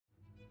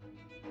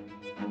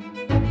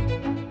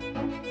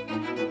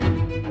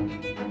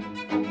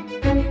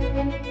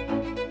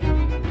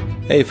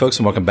Hey folks,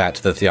 and welcome back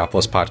to the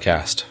Theopolis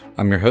Podcast.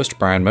 I'm your host,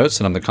 Brian Moats,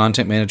 and I'm the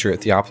content manager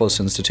at Theopolis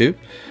Institute.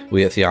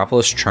 We at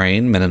Theopolis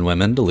train men and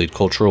women to lead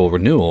cultural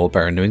renewal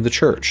by renewing the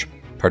church.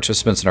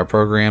 Participants in our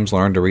programs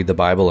learn to read the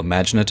Bible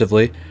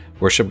imaginatively,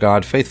 worship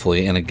God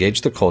faithfully, and engage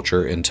the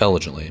culture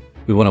intelligently.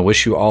 We want to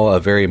wish you all a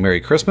very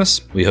Merry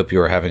Christmas. We hope you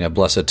are having a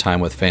blessed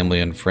time with family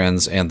and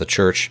friends and the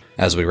church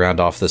as we round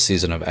off the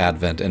season of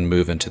Advent and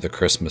move into the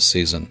Christmas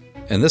season.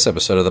 In this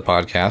episode of the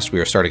podcast, we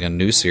are starting a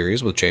new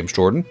series with James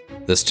Jordan.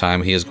 This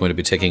time, he is going to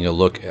be taking a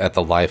look at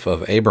the life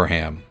of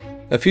Abraham.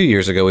 A few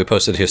years ago, we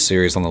posted his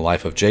series on the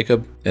life of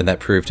Jacob, and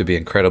that proved to be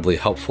incredibly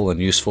helpful and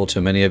useful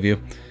to many of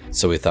you,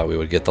 so we thought we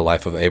would get the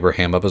life of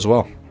Abraham up as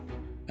well.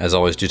 As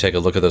always, do take a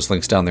look at those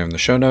links down there in the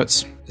show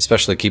notes.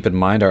 Especially keep in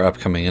mind our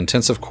upcoming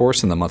intensive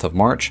course in the month of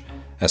March,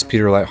 as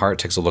Peter Lightheart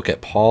takes a look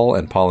at Paul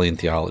and Pauline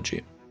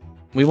theology.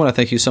 We want to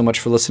thank you so much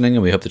for listening,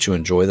 and we hope that you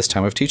enjoy this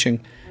time of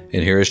teaching.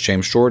 And here is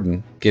James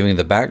Jordan giving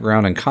the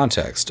background and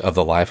context of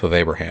the life of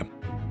Abraham.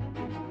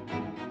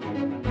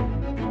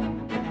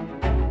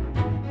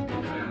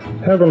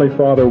 Heavenly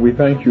Father, we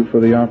thank you for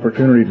the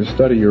opportunity to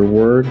study your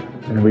word,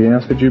 and we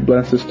ask that you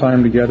bless this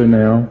time together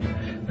now.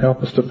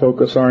 Help us to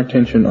focus our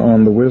attention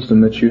on the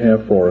wisdom that you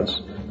have for us.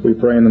 We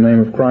pray in the name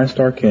of Christ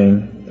our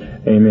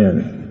King.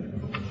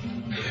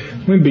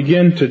 Amen. We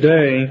begin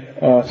today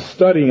a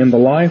study in the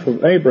life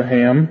of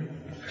Abraham,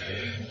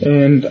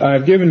 and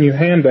I've given you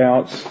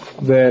handouts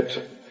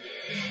that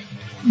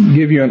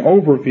give you an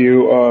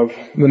overview of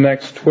the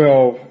next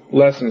 12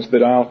 lessons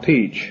that I'll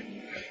teach.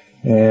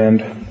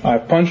 And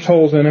I've punched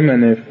holes in them,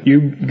 and if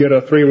you get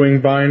a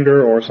 3-ring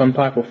binder or some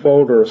type of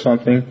folder or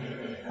something,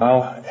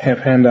 I'll have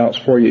handouts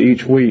for you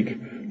each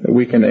week that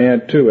we can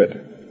add to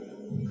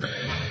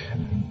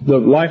it. The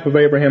life of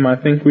Abraham I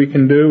think we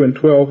can do in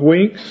 12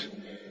 weeks,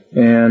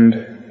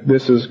 and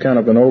this is kind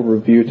of an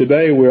overview.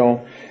 Today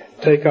we'll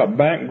take up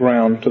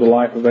background to the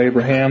life of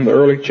Abraham, the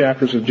early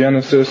chapters of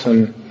Genesis,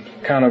 and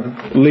kind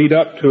of lead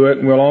up to it,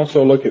 and we'll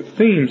also look at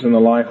themes in the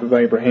life of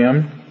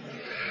Abraham.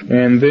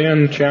 And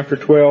then chapter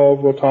 12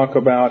 we'll talk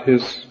about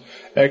his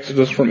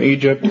exodus from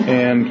Egypt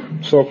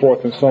and so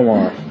forth and so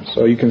on.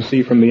 So you can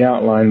see from the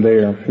outline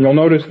there. You'll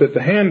notice that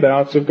the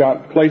handouts have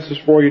got places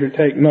for you to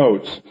take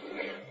notes.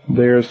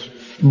 There's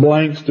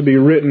blanks to be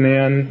written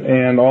in,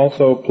 and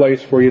also a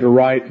place for you to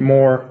write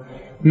more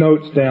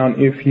notes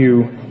down if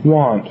you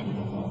want.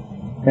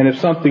 And if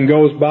something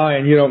goes by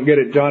and you don't get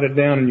it jotted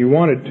down and you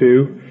wanted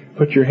to,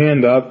 put your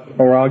hand up,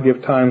 or I'll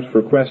give times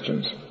for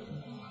questions.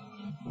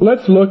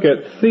 Let's look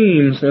at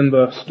themes in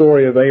the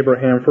story of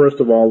Abraham, first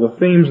of all, the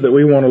themes that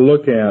we want to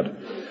look at.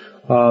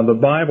 The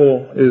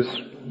Bible is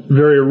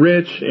very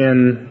rich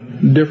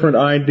in different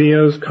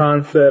ideas,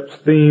 concepts,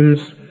 themes,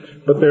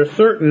 but there are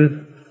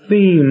certain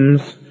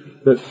themes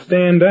that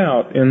stand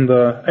out in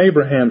the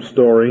Abraham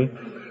story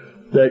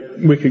that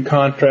we could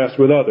contrast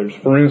with others.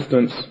 For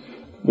instance,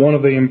 one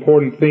of the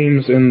important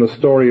themes in the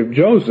story of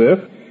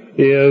Joseph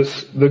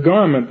is the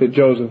garment that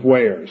Joseph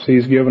wears.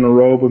 He's given a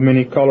robe of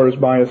many colors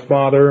by his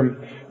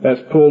father.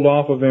 That's pulled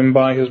off of him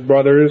by his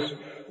brothers.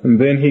 And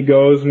then he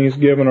goes and he's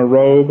given a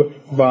robe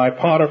by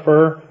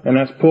Potiphar, and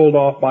that's pulled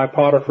off by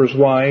Potiphar's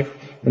wife.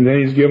 And then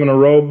he's given a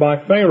robe by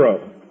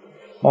Pharaoh.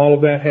 All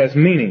of that has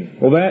meaning.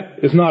 Well, that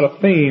is not a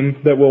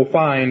theme that we'll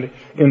find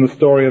in the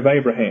story of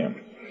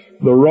Abraham.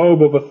 The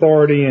robe of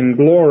authority and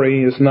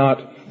glory is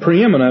not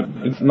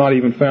preeminent. It's not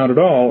even found at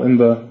all in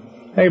the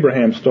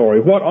Abraham story.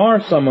 What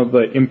are some of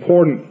the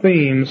important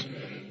themes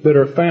that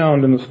are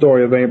found in the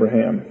story of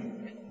Abraham?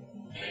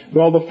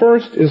 Well, the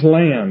first is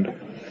land.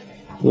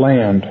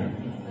 Land.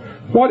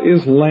 What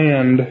is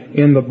land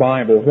in the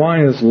Bible?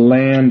 Why is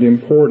land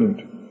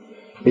important?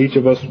 Each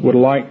of us would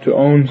like to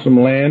own some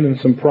land and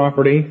some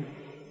property.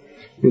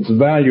 It's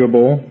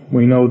valuable,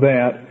 we know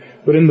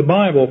that. But in the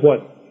Bible,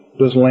 what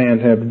does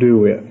land have to do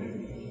with?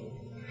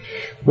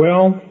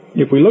 Well,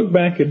 if we look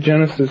back at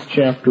Genesis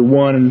chapter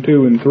 1 and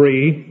 2 and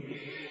 3,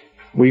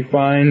 we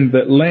find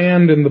that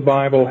land in the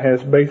Bible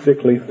has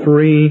basically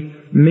 3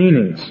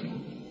 meanings.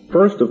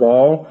 First of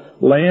all,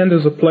 land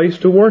is a place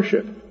to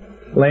worship.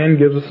 Land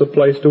gives us a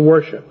place to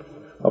worship,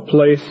 a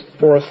place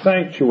for a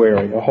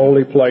sanctuary, a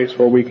holy place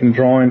where we can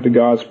draw into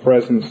God's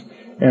presence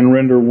and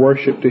render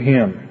worship to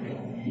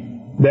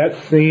Him.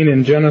 That's seen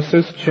in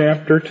Genesis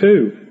chapter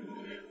 2,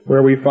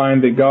 where we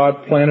find that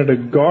God planted a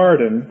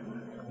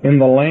garden in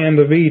the land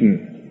of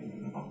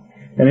Eden.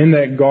 And in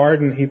that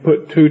garden, He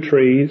put 2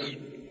 trees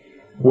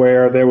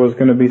where there was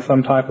going to be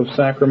some type of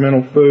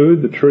sacramental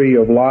food, the tree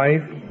of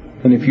life.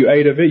 And if you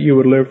ate of it, you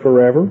would live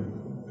forever.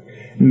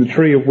 And the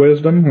tree of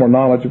wisdom, or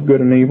knowledge of good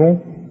and evil,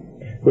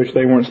 which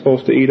they weren't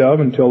supposed to eat of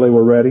until they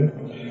were ready.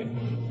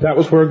 That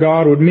was where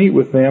God would meet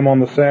with them on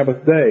the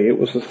Sabbath day. It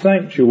was a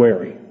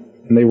sanctuary,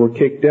 and they were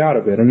kicked out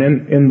of it.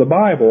 And in the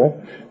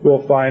Bible,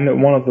 we'll find that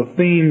one of the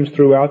themes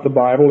throughout the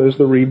Bible is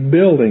the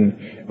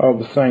rebuilding of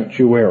the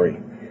sanctuary.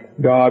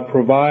 God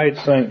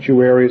provides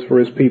sanctuaries for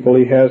His people.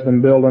 He has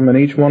them build them, and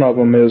each one of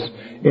them is,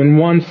 in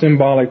one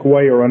symbolic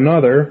way or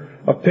another,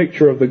 a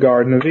picture of the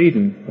Garden of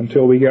Eden,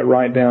 until we get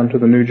right down to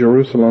the New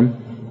Jerusalem.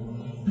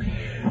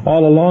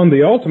 All along,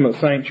 the ultimate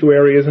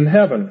sanctuary is in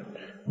heaven.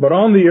 But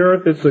on the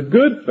earth, it's a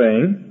good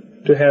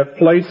thing to have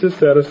places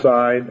set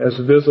aside as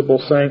visible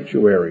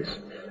sanctuaries.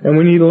 And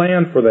we need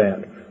land for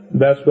that.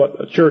 That's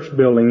what a church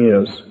building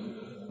is.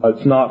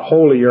 It's not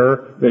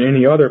holier than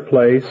any other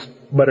place,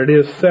 but it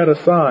is set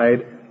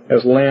aside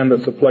as land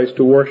that's a place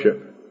to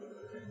worship.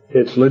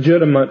 It's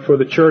legitimate for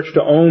the church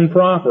to own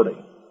property,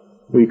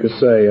 we could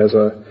say, as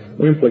an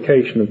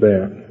implication of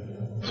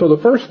that. So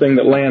the first thing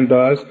that land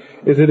does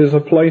is it is a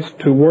place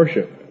to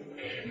worship.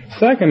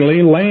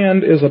 Secondly,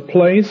 land is a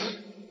place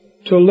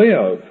to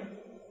live.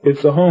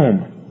 It's a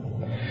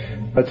home.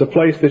 It's a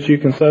place that you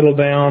can settle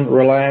down,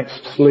 relax,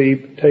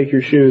 sleep, take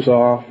your shoes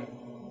off.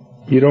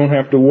 You don't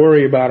have to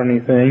worry about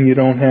anything. You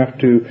don't have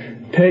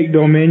to take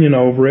dominion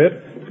over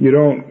it. You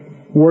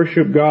don't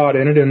worship God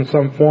in it in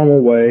some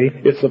formal way.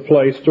 It's a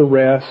place to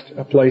rest,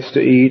 a place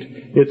to eat.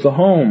 It's a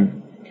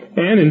home.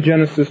 And in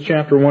Genesis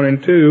chapter 1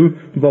 and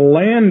 2, the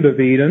land of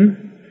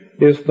Eden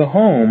is the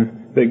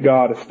home that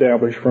God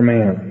established for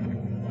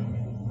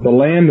man. The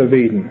land of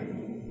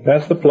Eden.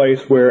 That's the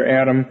place where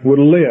Adam would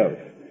live.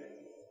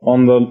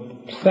 On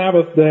the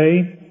Sabbath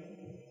day,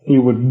 he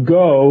would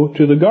go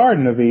to the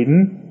Garden of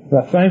Eden,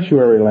 the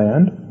sanctuary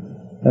land,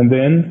 and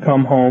then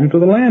come home to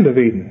the land of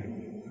Eden.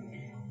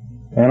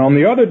 And on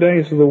the other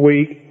days of the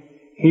week,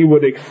 he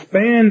would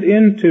expand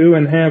into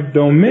and have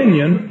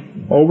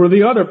dominion over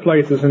the other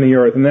places in the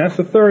earth. And that's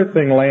the third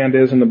thing land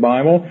is in the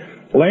Bible.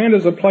 Land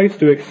is a place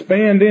to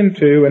expand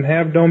into and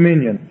have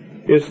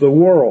dominion. It's the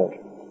world.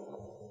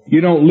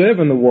 You don't live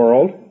in the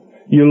world.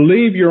 You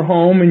leave your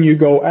home and you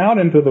go out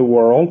into the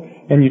world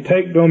and you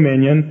take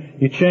dominion,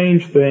 you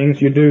change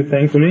things, you do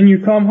things, and then you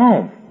come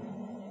home.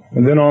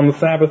 And then on the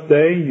Sabbath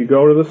day, you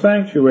go to the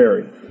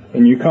sanctuary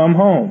and you come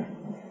home.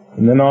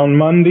 And then on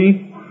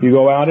Monday, you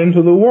go out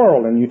into the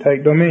world and you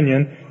take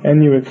dominion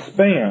and you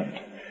expand.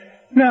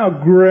 Now,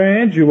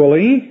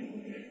 gradually,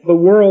 the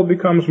world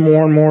becomes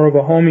more and more of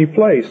a homey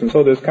place. And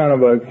so there's kind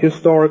of a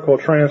historical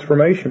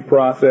transformation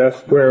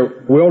process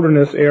where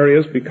wilderness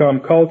areas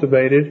become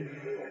cultivated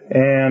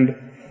and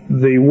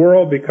the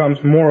world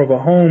becomes more of a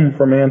home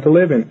for man to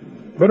live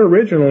in. But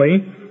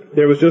originally,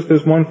 there was just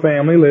this one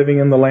family living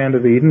in the land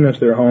of Eden as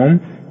their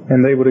home,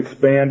 and they would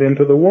expand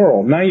into the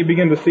world. Now you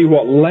begin to see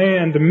what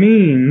land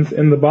means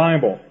in the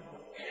Bible.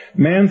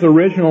 Man's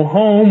original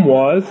home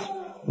was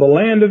the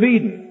land of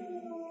Eden.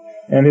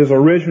 And his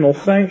original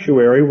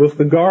sanctuary was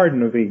the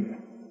Garden of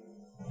Eden.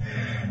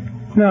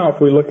 Now, if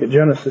we look at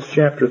Genesis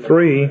chapter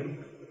 3,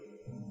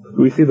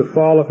 we see the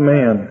fall of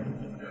man.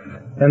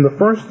 And the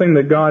first thing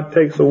that God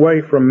takes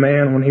away from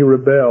man when he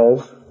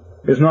rebels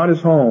is not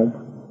his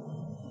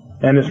home,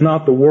 and it's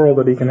not the world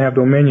that he can have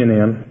dominion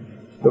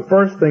in. The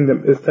first thing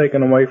that is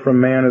taken away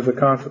from man as a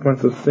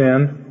consequence of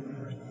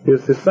sin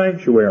is his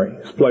sanctuary,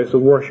 his place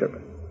of worship.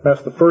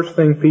 That's the first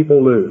thing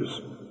people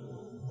lose.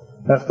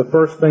 That's the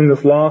first thing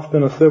that's lost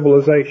in a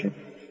civilization.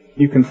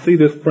 You can see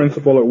this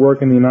principle at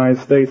work in the United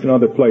States and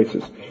other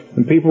places.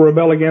 When people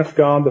rebel against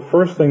God, the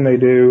first thing they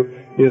do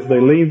is they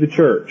leave the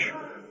church.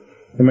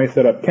 They may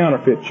set up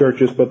counterfeit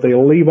churches, but they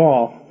leave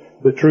off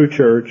the true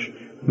church.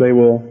 They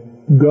will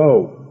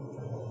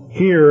go.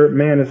 Here,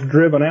 man is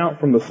driven out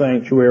from the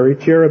sanctuary.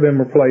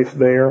 Cherubim are placed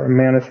there, and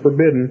man is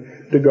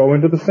forbidden to go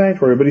into the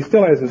sanctuary. But he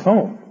still has his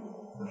home.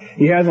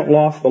 He hasn't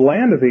lost the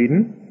land of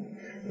Eden.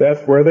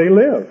 That's where they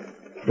live.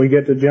 We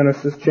get to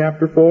Genesis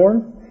chapter 4,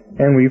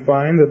 and we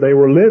find that they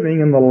were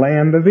living in the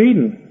land of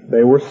Eden.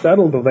 They were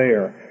settled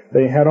there.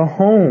 They had a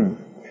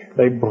home.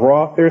 They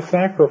brought their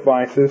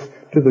sacrifices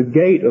to the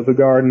gate of the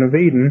Garden of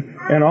Eden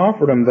and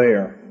offered them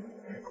there.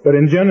 But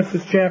in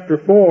Genesis chapter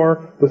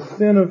 4, the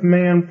sin of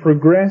man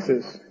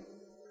progresses.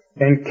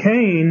 And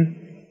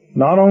Cain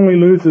not only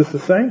loses the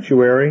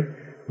sanctuary,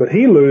 but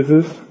he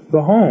loses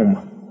the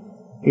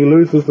home. He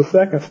loses the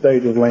second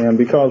stage of land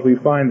because we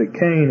find that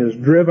Cain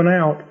is driven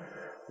out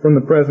from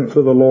the presence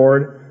of the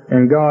Lord,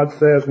 and God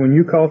says, when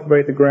you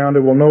cultivate the ground, it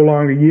will no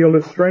longer yield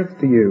its strength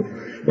to you.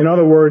 In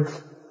other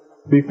words,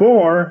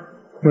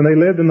 before, when they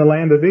lived in the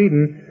land of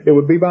Eden, it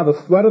would be by the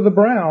sweat of the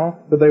brow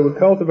that they would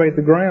cultivate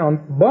the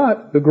ground,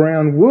 but the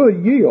ground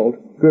would yield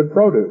good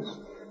produce.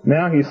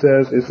 Now he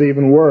says it's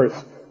even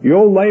worse.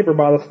 You'll labor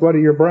by the sweat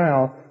of your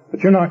brow,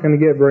 but you're not going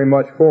to get very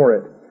much for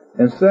it.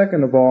 And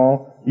second of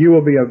all, you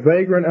will be a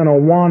vagrant and a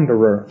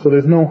wanderer, so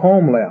there's no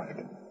home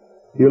left.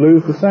 You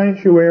lose the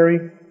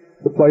sanctuary,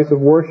 the place of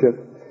worship,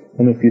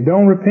 and if you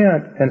don't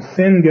repent and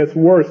sin gets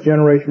worse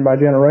generation by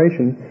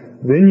generation,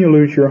 then you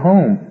lose your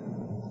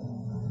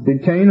home.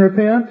 Did Cain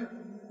repent?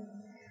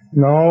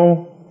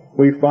 No.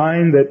 We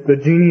find that the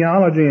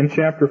genealogy in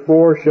chapter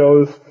 4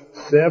 shows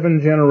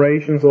 7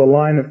 generations of the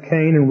line of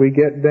Cain, and we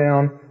get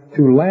down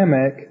to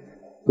Lamech,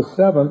 the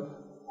seventh.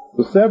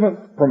 The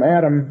seventh from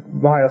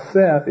Adam via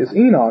Seth is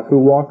Enoch, who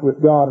walked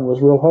with God and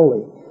was real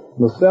holy.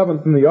 The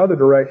seventh in the other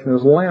direction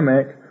is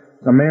Lamech,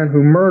 a man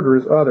who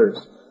murders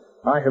others.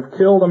 I have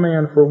killed a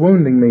man for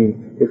wounding me.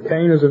 If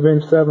Cain is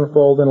avenged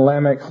sevenfold, then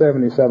Lamech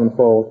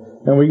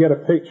 77-fold. And we get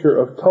a picture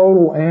of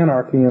total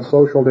anarchy and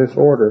social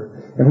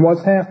disorder. And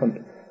what's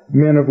happened?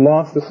 Men have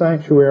lost the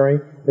sanctuary,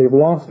 they've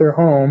lost their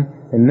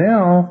home, and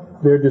now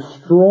they're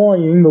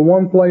destroying the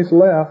one place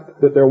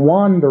left that they're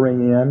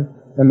wandering in,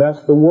 and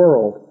that's the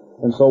world.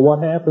 And so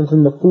what happens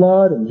in the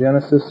flood in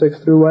Genesis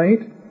 6 through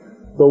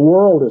 8? The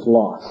world is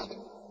lost.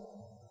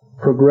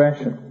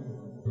 Progression.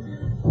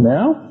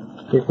 Now,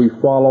 if we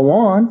follow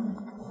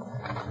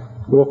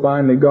on, we'll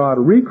find that God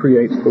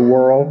recreates the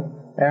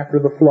world after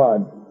the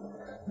flood.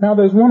 Now,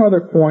 there's one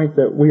other point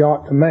that we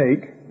ought to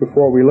make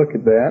before we look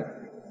at that,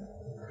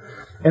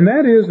 and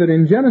that is that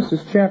in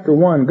Genesis chapter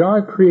 1,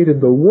 God created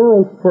the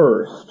world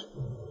first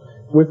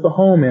with the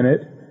home in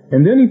it,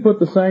 and then He put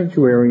the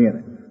sanctuary in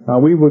it. Now,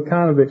 we would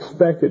kind of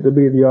expect it to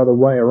be the other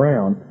way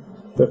around.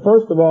 That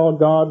first of all,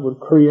 God would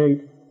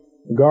create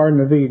the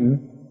Garden of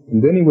Eden,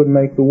 and then He would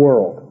make the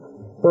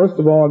world. First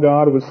of all,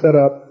 God would set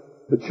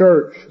up the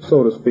church,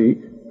 so to speak,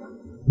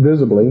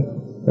 visibly,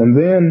 and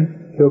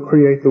then He'll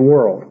create the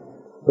world.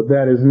 But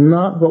that is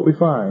not what we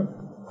find.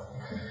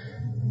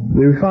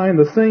 We find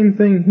the same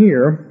thing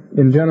here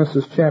in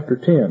Genesis chapter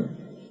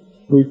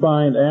 10. We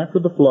find after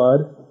the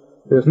flood,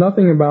 there's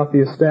nothing about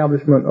the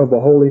establishment of a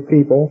holy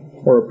people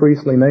or a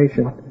priestly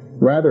nation.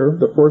 Rather,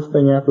 the first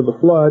thing after the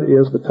flood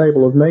is the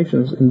table of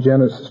nations in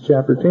Genesis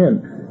chapter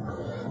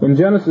 10. In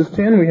Genesis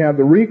 10, we have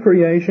the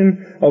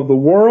recreation of the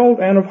world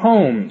and of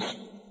homes.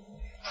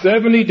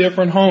 70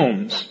 different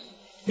homes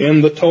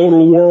in the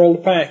total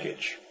world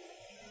package.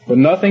 But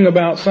nothing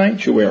about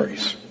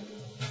sanctuaries.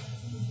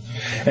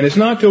 And it's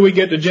not till we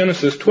get to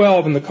Genesis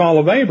 12 and the call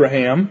of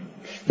Abraham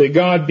that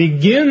God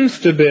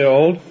begins to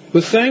build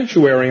the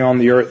sanctuary on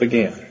the earth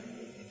again.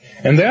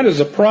 And that is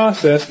a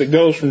process that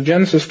goes from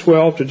Genesis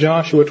 12 to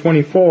Joshua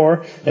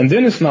 24, and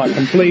then it's not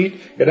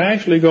complete. It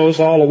actually goes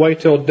all the way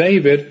till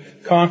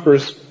David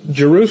conquers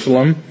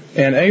Jerusalem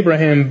and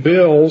Abraham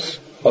builds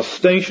a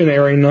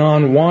stationary,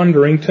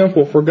 non-wandering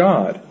temple for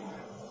God.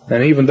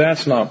 And even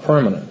that's not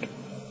permanent.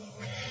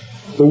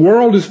 The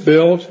world is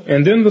built,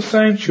 and then the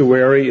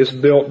sanctuary is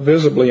built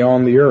visibly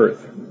on the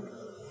earth.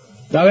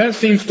 Now that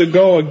seems to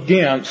go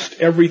against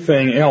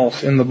everything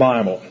else in the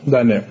Bible,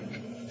 doesn't it?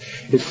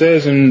 It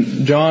says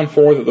in John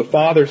 4 that the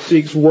Father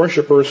seeks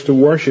worshipers to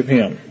worship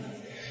Him.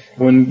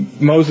 When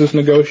Moses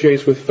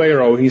negotiates with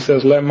Pharaoh, he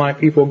says, "Let my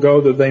people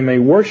go that they may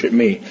worship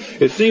me."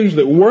 It seems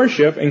that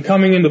worship and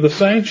coming into the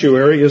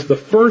sanctuary is the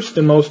first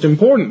and most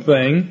important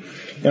thing,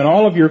 and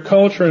all of your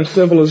culture and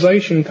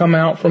civilization come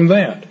out from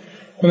that.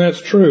 And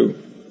that's true.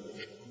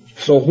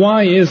 So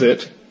why is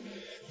it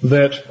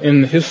that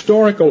in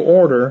historical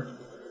order,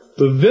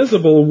 the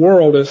visible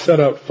world is set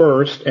up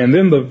first, and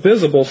then the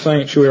visible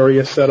sanctuary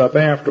is set up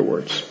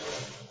afterwards?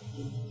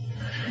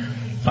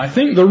 I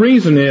think the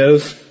reason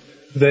is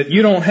that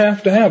you don't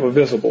have to have a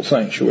visible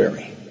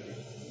sanctuary.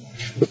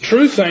 The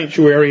true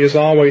sanctuary is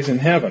always in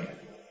heaven.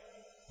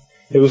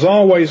 It was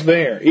always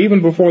there.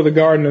 Even before the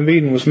Garden of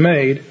Eden was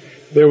made,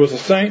 there was a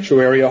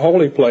sanctuary, a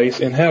holy place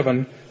in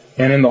heaven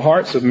and in the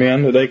hearts of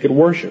men that they could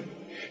worship.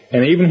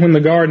 And even when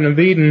the Garden of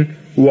Eden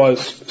was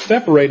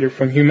separated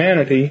from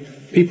humanity,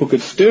 people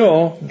could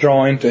still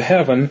draw into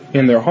heaven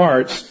in their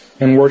hearts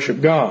and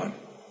worship God.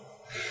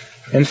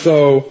 And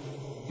so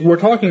we're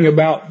talking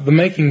about the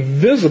making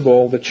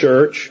visible the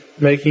church,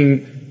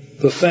 making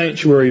the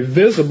sanctuary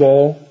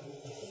visible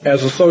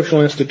as a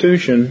social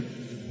institution.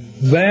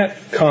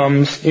 That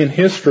comes in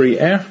history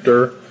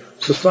after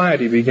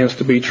society begins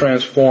to be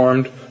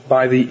transformed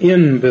by the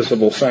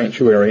invisible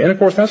sanctuary. And of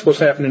course that's what's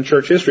happened in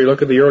church history.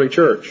 Look at the early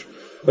church.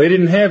 They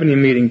didn't have any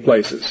meeting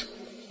places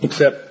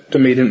except to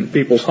meet in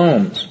people's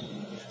homes.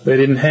 They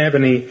didn't have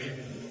any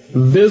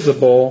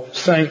visible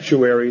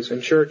sanctuaries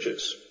in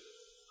churches.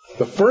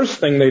 The first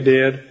thing they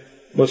did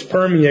was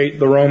permeate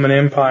the Roman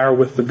Empire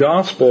with the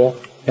gospel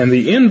and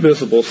the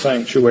invisible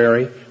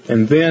sanctuary,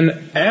 and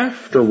then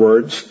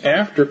afterwards,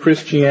 after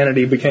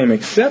Christianity became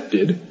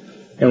accepted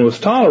and was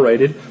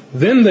tolerated,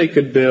 then they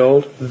could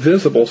build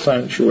visible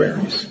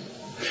sanctuaries.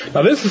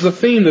 Now this is a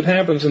theme that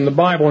happens in the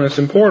Bible, and it's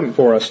important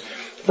for us.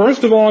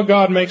 First of all,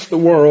 God makes the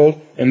world,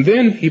 and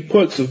then He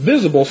puts a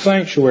visible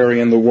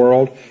sanctuary in the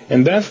world,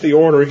 and that's the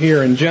order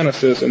here in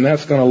Genesis, and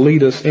that's going to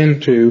lead us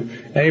into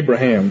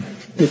Abraham.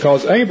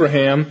 Because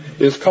Abraham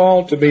is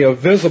called to be a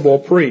visible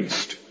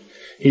priest.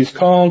 He's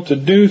called to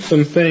do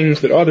some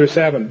things that others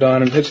haven't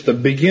done, and it's the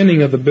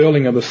beginning of the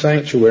building of the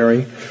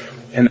sanctuary.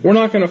 And we're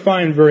not going to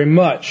find very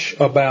much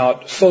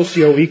about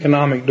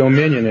socio-economic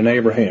dominion in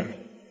Abraham.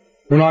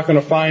 We're not going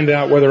to find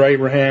out whether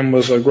Abraham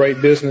was a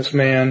great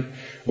businessman,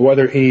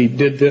 whether he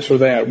did this or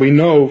that. We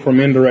know from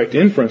indirect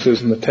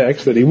inferences in the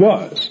text that he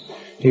was.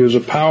 He was a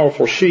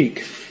powerful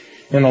sheik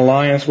in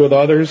alliance with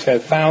others,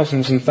 had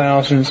thousands and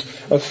thousands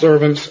of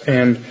servants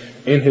and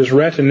in his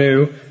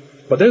retinue.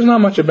 But there's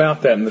not much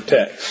about that in the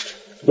text.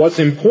 What's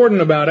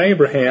important about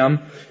Abraham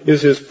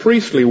is his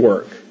priestly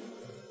work.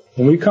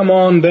 When we come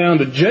on down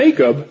to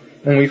Jacob,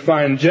 and we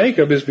find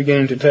Jacob is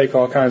beginning to take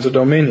all kinds of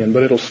dominion,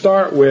 but it'll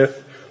start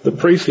with the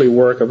priestly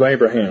work of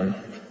Abraham,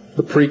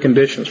 the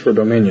preconditions for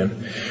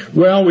dominion.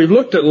 Well, we've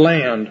looked at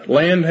land.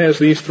 Land has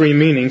these three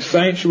meanings: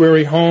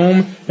 sanctuary,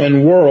 home,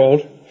 and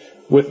world.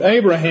 With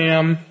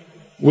Abraham,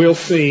 we'll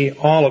see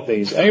all of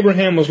these.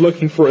 Abraham was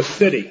looking for a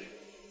city.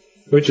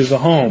 which is a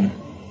home.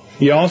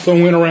 He also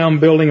went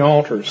around building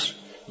altars,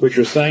 which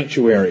are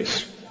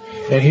sanctuaries.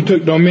 And he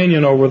took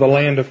dominion over the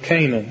land of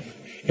Canaan,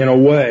 in a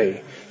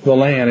way, the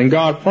land. And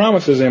God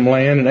promises him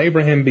land, and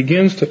Abraham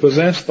begins to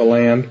possess the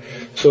land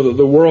so that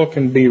the world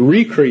can be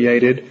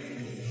recreated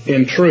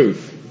in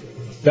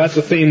truth. That's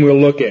the theme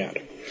we'll look at.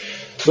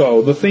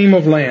 So, the theme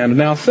of land.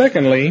 Now,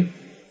 secondly,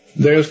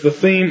 there's the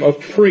theme of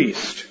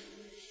priest.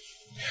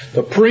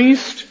 The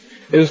priest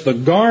is the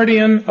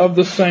guardian of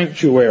the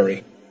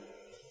sanctuary.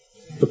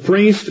 The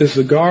priest is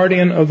the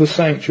guardian of the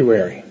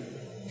sanctuary.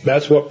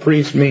 That's what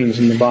priest means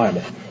in the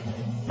Bible.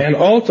 And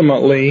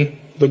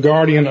ultimately, the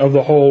guardian of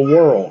the whole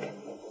world.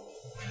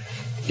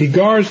 He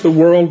guards the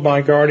world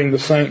by guarding the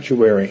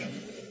sanctuary.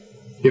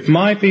 If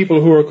my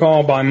people who are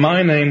called by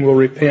my name will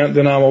repent,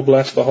 then I will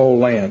bless the whole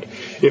land.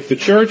 If the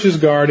church is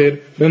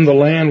guarded, then the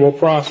land will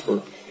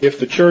prosper. If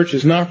the church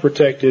is not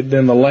protected,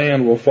 then the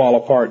land will fall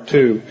apart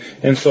too.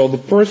 And so the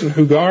person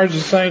who guards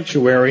the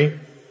sanctuary,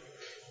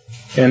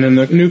 and in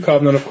the New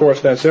Covenant, of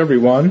course, that's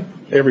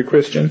everyone, every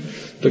Christian,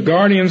 the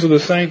guardians of the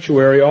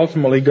sanctuary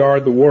ultimately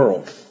guard the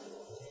world.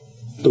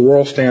 The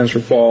world stands or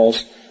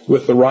falls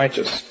with the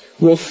righteous.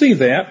 We'll see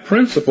that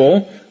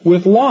principle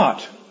with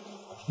Lot.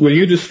 Will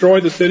you destroy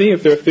the city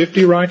if there are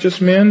 50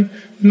 righteous men?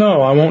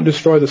 No, I won't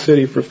destroy the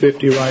city for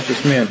 50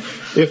 righteous men.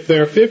 If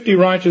there are 50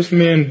 righteous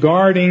men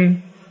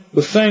guarding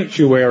the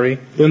sanctuary,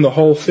 then the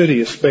whole city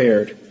is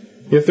spared.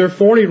 If there are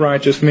 40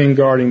 righteous men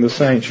guarding the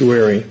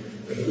sanctuary,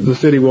 the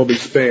city will be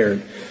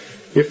spared.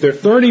 If there are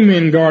 30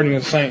 men guarding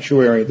the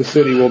sanctuary, the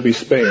city will be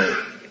spared.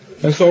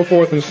 And so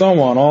forth and so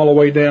on, all the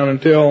way down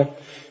until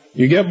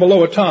you get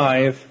below a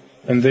tithe,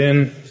 and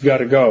then you've got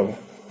to go.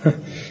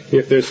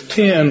 If there's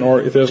 10,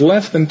 or if there's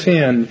less than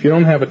 10, if you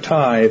don't have a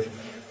tithe,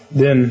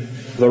 then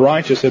the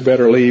righteous had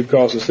better leave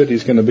because the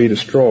city's going to be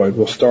destroyed.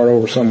 We'll start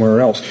over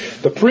somewhere else.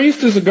 The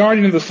priest is the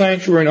guardian of the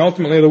sanctuary and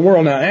ultimately of the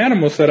world. Now,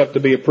 Adam was set up to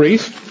be a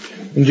priest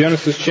in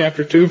Genesis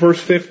chapter 2, verse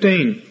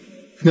 15.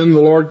 Then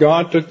the Lord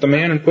God took the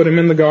man and put him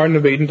in the Garden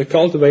of Eden to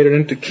cultivate it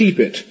and to keep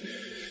it.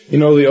 You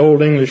know the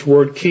old English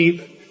word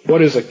keep?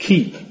 What is a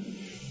keep?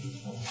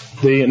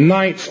 The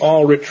knights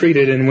all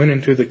retreated and went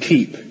into the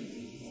keep.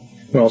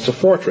 Well, it's a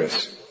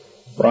fortress,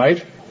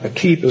 right? A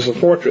keep is a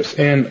fortress.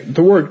 And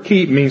the word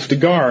keep means to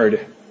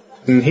guard.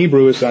 In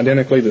Hebrew, it's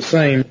identically the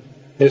same.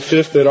 It's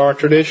just that our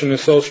tradition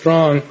is so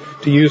strong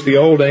to use the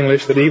Old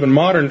English that even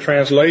modern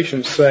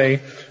translations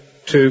say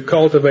to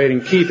cultivate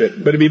and keep it.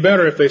 But it'd be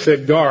better if they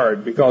said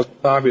guard, because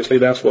obviously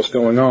that's what's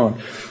going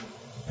on.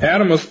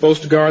 Adam was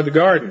supposed to guard the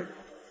garden.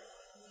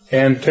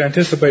 And to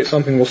anticipate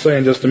something we'll say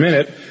in just a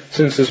minute,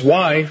 since his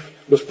wife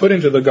was put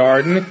into the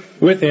garden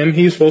with him,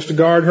 he's supposed to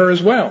guard her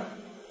as well.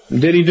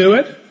 Did he do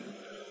it?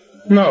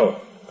 No.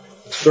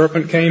 The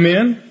serpent came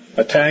in,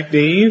 attacked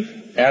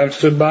Eve. Adam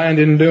stood by and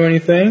didn't do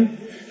anything.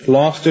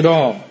 Lost it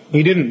all.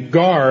 He didn't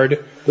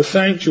guard the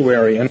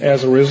sanctuary, and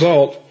as a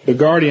result, the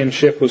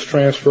guardianship was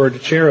transferred to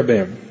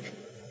cherubim.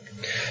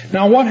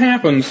 Now, what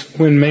happens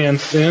when man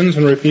sins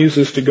and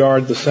refuses to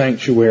guard the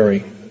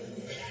sanctuary?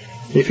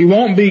 If he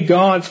won't be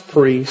God's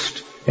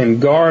priest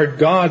and guard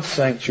God's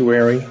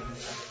sanctuary,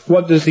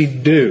 what does he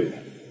do?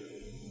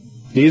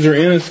 These are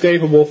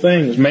inescapable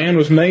things. Man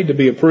was made to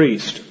be a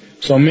priest,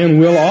 so men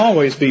will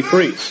always be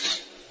priests.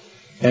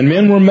 And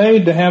men were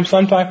made to have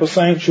some type of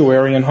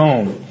sanctuary and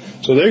home.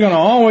 So they're going to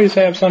always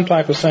have some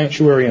type of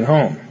sanctuary and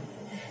home.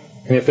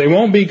 And if they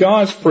won't be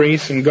God's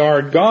priests and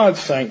guard God's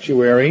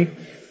sanctuary,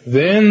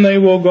 then they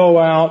will go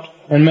out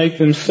and make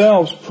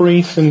themselves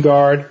priests and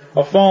guard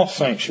a false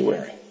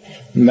sanctuary.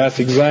 And that's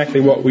exactly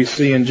what we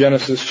see in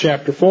Genesis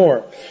chapter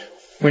 4.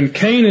 When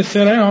Cain is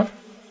sent out,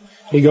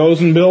 he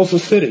goes and builds a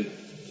city.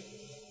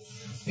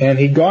 And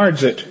he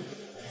guards it.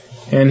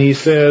 And he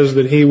says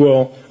that he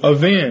will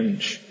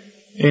avenge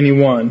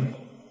anyone.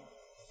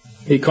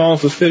 He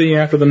calls the city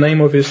after the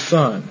name of his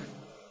son.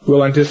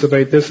 We'll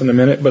anticipate this in a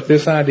minute, but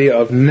this idea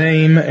of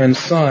name and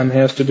son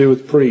has to do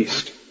with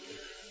priest.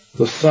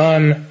 The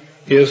son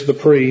is the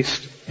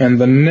priest, and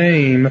the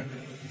name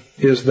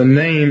is the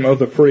name of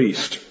the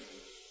priest.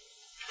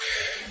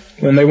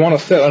 When they want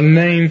to set a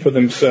name for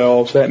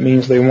themselves, that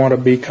means they want to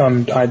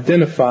become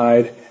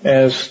identified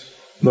as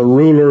the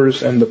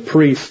rulers and the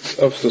priests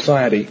of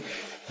society.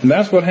 And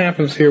that's what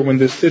happens here when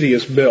this city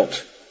is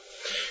built.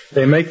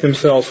 They make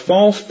themselves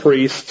false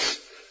priests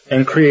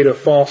and create a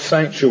false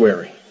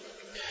sanctuary.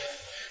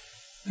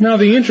 Now,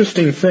 the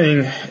interesting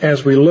thing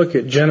as we look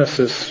at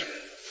Genesis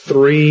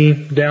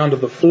 3 down to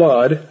the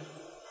flood,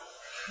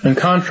 in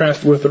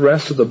contrast with the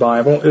rest of the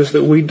Bible, is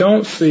that we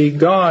don't see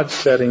God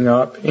setting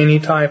up any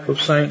type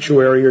of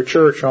sanctuary or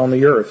church on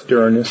the earth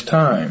during this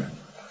time.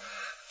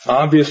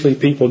 Obviously,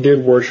 people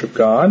did worship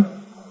God.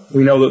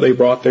 We know that they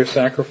brought their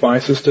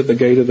sacrifices to the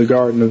gate of the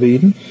Garden of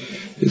Eden.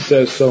 It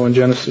says so in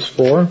Genesis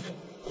 4.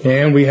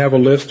 And we have a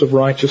list of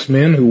righteous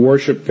men who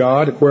worship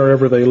God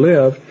wherever they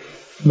live.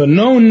 But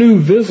no new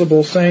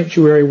visible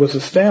sanctuary was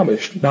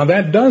established. Now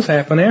that does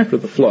happen after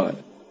the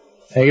flood.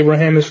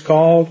 Abraham is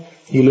called.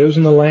 He lives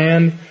in the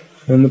land.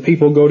 And the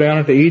people go down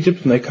into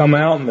Egypt and they come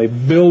out and they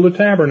build a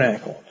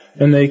tabernacle.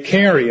 and they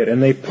carry it,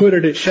 and they put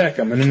it at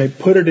Shechem, and then they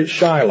put it at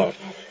Shiloh.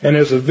 And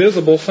there's a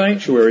visible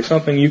sanctuary,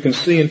 something you can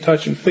see and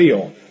touch and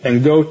feel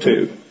and go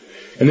to.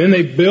 And then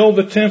they build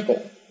the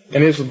temple,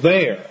 and it's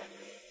there.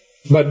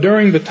 But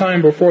during the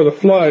time before the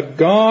flood,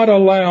 God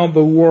allowed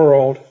the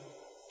world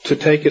to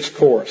take its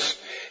course.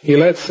 He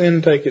let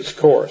sin take its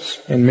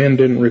course, and men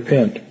didn't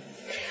repent.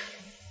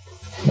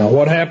 Now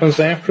what happens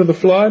after the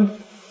flood?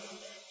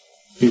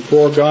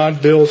 Before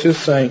God builds His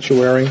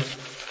sanctuary,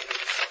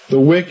 the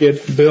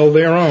wicked build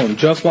their own,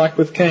 just like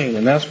with Cain,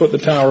 and that's what the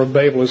Tower of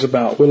Babel is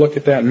about. We'll look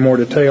at that in more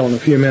detail in a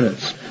few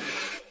minutes.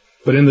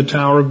 But in the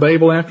Tower of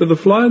Babel after the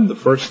flood, the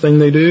first thing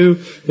they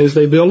do is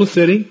they build a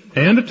city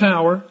and a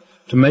tower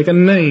to make a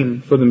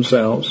name for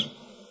themselves.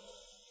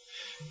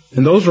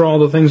 And those are all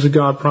the things that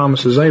God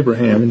promises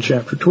Abraham in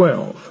chapter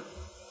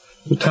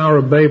 12. The Tower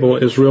of Babel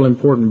is real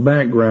important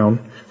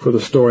background for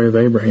the story of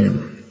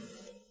Abraham.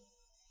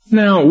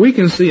 Now, we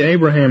can see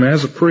Abraham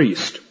as a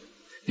priest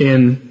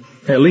in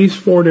at least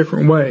 4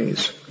 different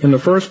ways. In the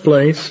first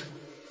place,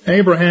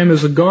 Abraham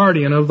is a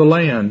guardian of the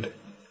land.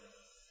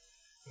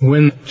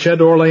 When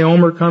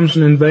Chedorlaomer comes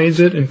and invades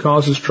it and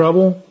causes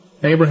trouble,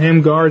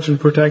 Abraham guards and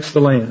protects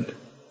the land.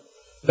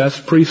 That's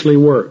priestly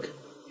work.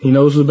 He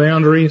knows the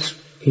boundaries,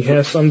 he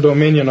has some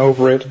dominion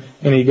over it,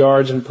 and he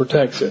guards and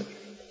protects it.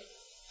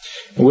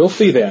 And we'll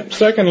see that.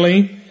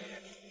 Secondly,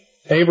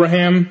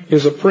 Abraham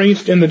is a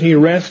priest in that he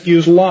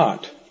rescues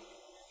Lot.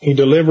 He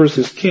delivers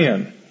his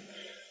kin.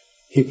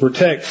 He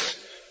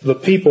protects the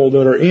people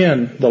that are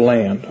in the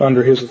land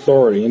under his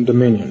authority and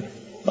dominion,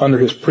 under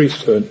his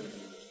priesthood.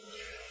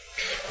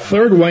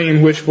 Third way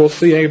in which we'll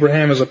see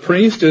Abraham as a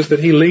priest is that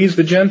he leads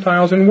the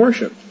Gentiles in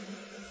worship.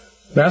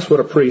 That's what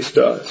a priest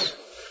does.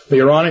 The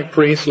Aaronic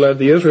priests led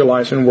the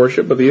Israelites in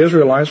worship, but the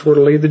Israelites were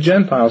to lead the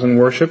Gentiles in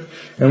worship,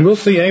 and we'll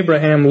see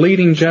Abraham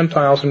leading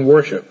Gentiles in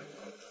worship.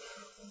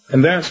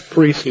 And that's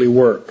priestly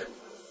work.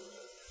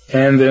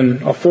 And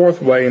then a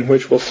fourth way in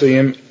which we'll see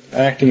him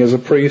acting as a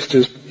priest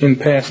is in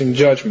passing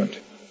judgment.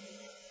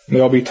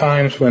 There'll be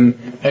times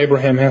when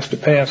Abraham has to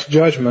pass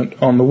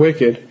judgment on the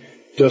wicked,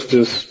 just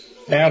as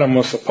Adam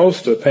was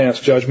supposed to pass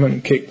judgment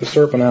and kick the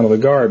serpent out of the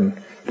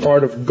garden.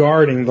 Part of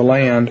guarding the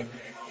land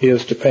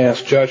is to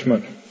pass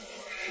judgment.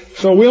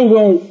 So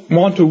we'll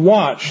want to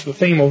watch the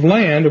theme of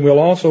land, and we'll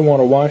also want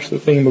to watch the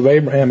theme of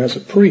Abraham as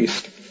a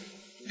priest,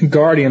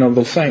 guardian of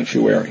the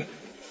sanctuary.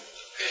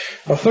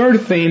 A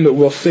third theme that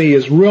we'll see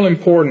is real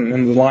important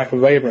in the life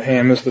of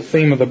Abraham is the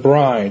theme of the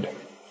bride.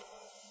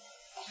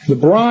 The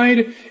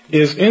bride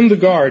is in the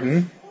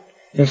garden,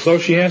 and so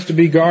she has to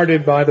be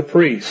guarded by the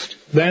priest.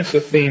 That's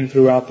a theme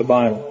throughout the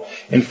Bible.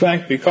 In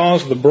fact,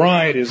 because the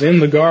bride is in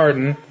the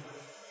garden,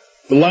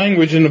 the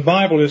language in the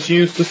Bible is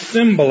used to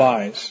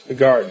symbolize the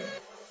garden.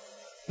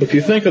 If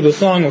you think of the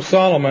Song of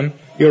Solomon,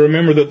 you'll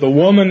remember that the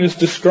woman is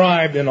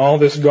described in all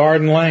this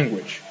garden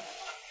language.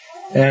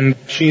 And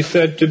she's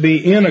said to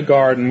be in a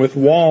garden with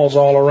walls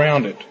all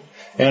around it.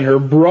 And her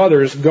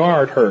brothers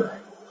guard her.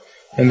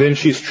 And then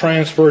she's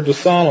transferred to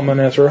Solomon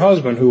as her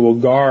husband, who will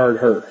guard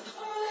her.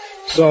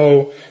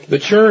 So the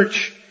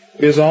church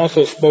is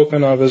also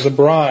spoken of as a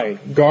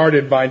bride,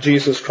 guarded by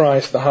Jesus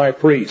Christ, the high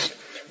priest.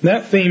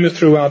 That theme is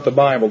throughout the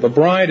Bible. The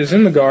bride is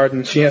in the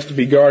garden, she has to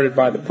be guarded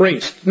by the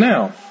priest.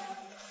 Now,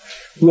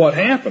 what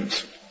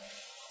happens?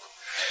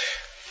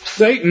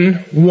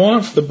 Satan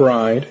wants the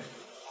bride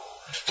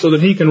so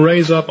that he can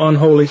raise up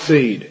unholy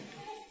seed.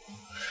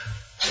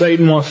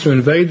 Satan wants to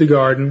invade the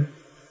garden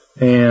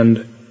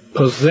and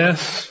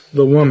possess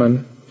the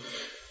woman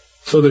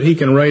so that he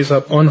can raise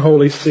up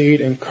unholy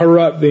seed and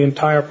corrupt the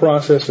entire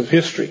process of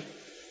history.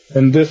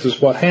 And this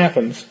is what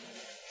happens,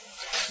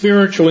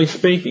 spiritually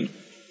speaking.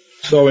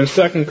 So in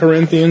 2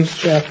 Corinthians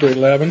chapter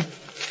 11,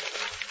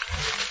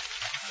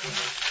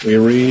 we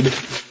read,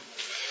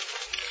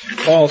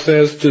 Paul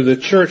says to the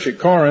church at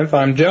Corinth,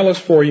 I'm jealous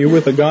for you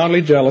with a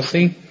godly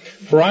jealousy,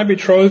 for I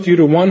betrothed you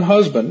to one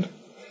husband,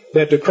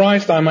 that to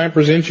Christ I might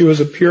present you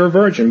as a pure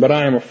virgin. But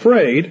I am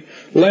afraid,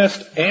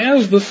 lest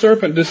as the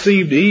serpent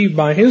deceived Eve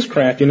by his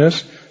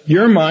craftiness,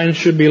 your minds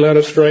should be led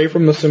astray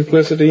from the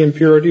simplicity and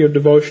purity of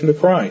devotion to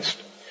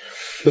Christ.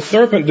 The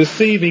serpent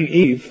deceiving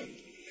Eve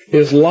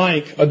is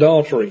like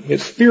adultery.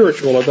 It's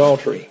spiritual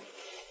adultery.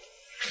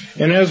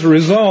 And as a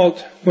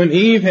result, when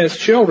Eve has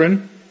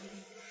children,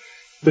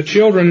 the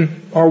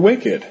children are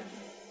wicked.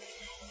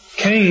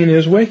 Cain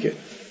is wicked.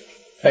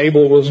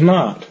 Abel was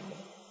not.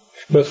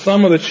 But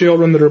some of the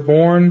children that are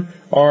born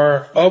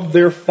are of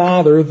their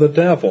father, the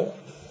devil.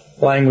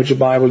 Language the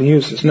Bible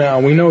uses.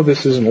 Now, we know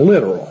this isn't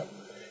literal,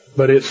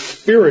 but it's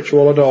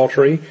spiritual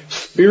adultery,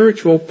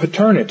 spiritual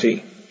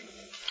paternity.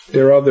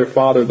 They're of their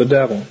father, the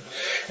devil.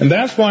 And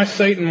that's why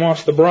Satan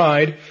wants the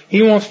bride.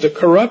 He wants to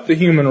corrupt the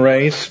human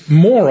race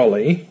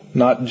morally,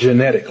 not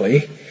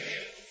genetically,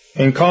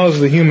 and cause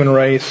the human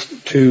race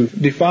to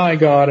defy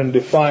God and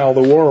defile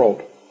the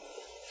world.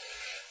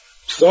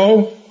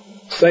 So,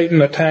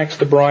 Satan attacks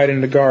the bride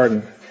in the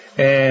garden,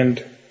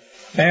 and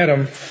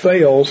Adam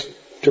fails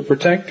to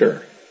protect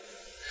her.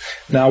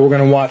 Now we're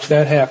going to watch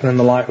that happen in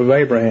the life of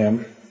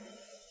Abraham,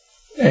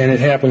 and it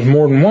happens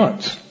more than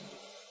once.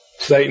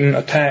 Satan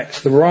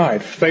attacks the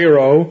bride.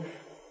 Pharaoh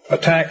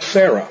attacks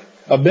Sarah.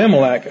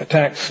 Abimelech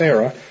attacks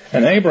Sarah.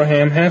 And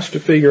Abraham has to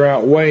figure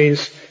out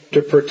ways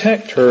to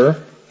protect her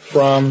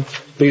from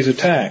these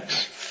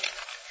attacks.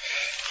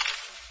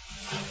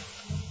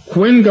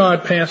 When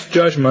God passed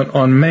judgment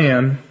on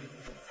man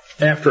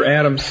after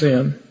Adam's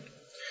sin,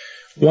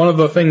 one of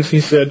the things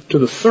he said to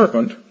the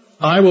serpent,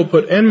 I will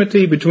put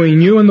enmity between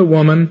you and the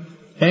woman,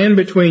 and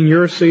between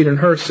your seed and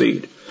her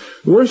seed.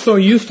 We're so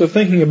used to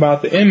thinking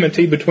about the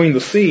enmity between the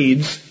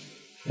seeds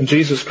in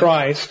Jesus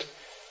Christ,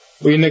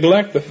 we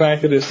neglect the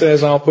fact that it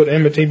says, I'll put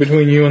enmity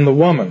between you and the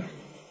woman.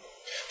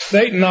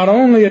 Satan not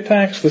only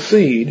attacks the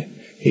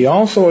seed, he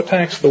also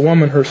attacks the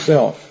woman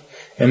herself.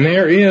 And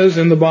there is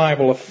in the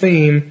Bible a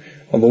theme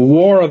of the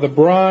war of the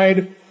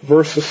bride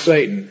versus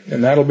Satan.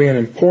 And that'll be an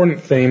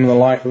important theme in the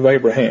life of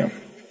Abraham.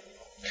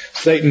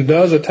 Satan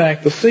does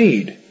attack the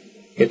seed.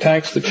 He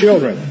attacks the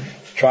children.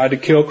 He tried to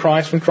kill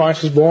Christ when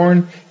Christ was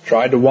born. He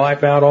tried to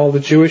wipe out all the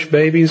Jewish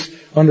babies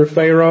under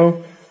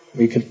Pharaoh.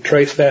 We can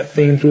trace that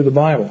theme through the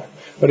Bible.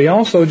 But he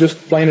also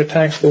just plain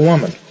attacks the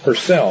woman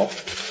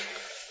herself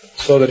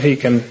so that he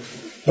can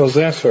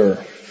possess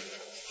her.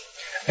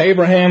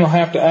 Abraham will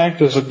have to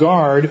act as a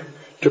guard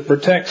to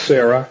protect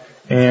Sarah,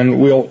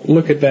 and we'll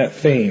look at that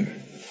theme.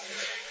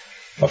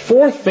 A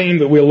fourth theme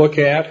that we'll look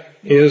at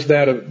is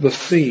that of the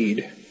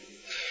seed.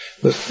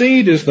 The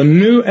seed is the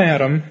new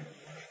Adam,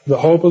 the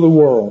hope of the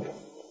world.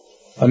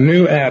 A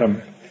new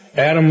Adam.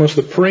 Adam was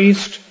the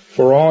priest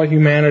for all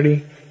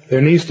humanity.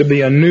 There needs to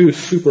be a new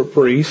super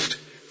priest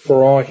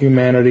for all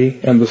humanity,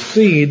 and the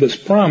seed that's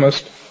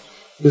promised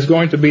is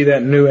going to be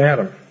that new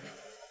Adam.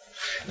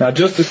 Now,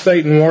 just as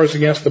Satan wars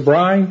against the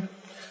bride,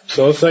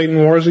 so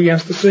Satan wars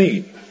against the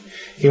seed.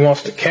 He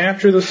wants to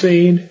capture the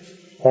seed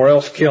or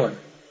else kill him.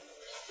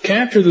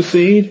 Capture the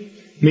seed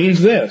means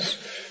this: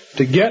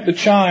 to get the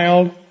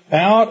child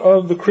out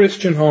of the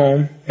Christian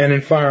home and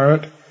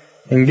environment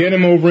and get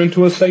him over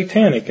into a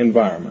satanic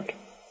environment.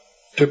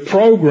 To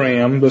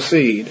program the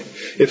seed.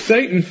 If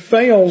Satan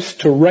fails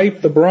to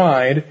rape the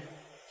bride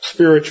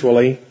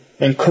spiritually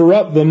and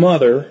corrupt the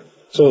mother,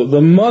 so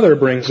the mother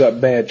brings up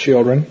bad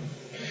children,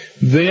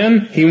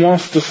 then he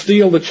wants to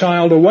steal the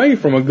child away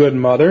from a good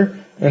mother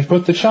and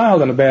put the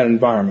child in a bad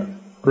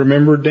environment.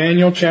 Remember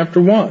Daniel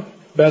chapter 1.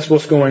 That's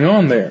what's going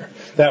on there.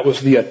 That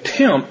was the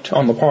attempt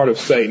on the part of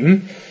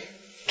Satan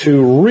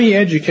to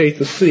re-educate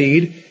the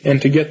seed and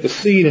to get the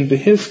seed into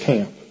his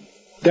camp.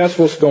 That's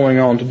what's going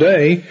on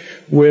today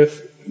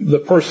with the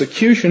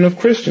persecution of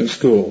Christian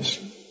schools.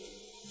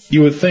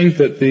 You would think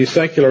that the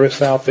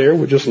secularists out there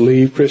would just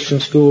leave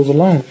Christian schools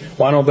alone.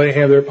 Why don't they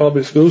have their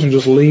public schools and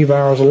just leave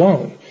ours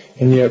alone?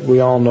 And yet we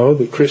all know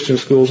that Christian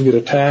schools get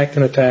attacked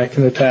and attacked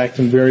and attacked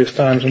in various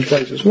times and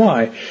places.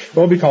 Why?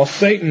 Well, because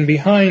Satan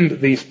behind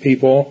these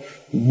people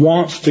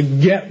wants to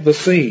get the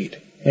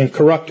seed and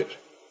corrupt it.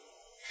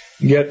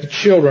 Get the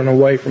children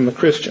away from the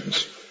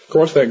Christians. Of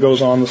course, that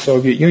goes on in the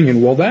Soviet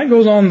Union. Well, that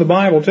goes on in the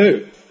Bible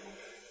too.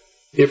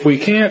 If we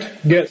can't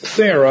get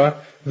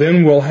Sarah,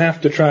 then we'll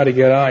have to try to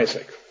get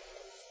Isaac.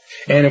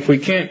 And if we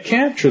can't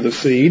capture the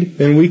seed,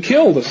 then we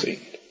kill the seed.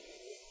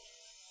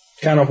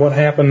 Kind of what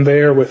happened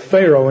there with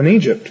Pharaoh in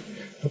Egypt.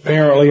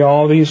 Apparently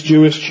all these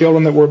Jewish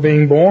children that were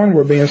being born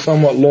were being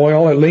somewhat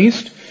loyal, at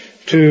least,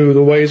 to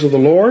the ways of the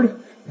Lord.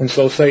 And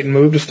so Satan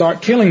moved to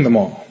start killing them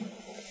all.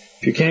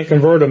 If you can't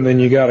convert them, then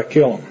you got to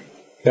kill them.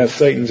 That's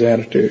Satan's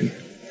attitude.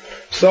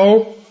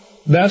 So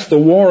that's the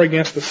war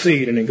against the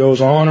seed, and it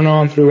goes on and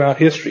on throughout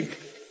history.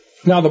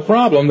 Now the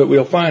problem that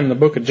we'll find in the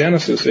book of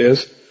Genesis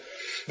is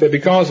that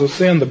because of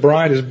sin, the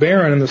bride is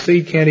barren and the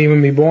seed can't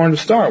even be born to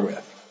start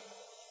with.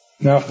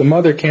 Now, if the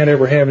mother can't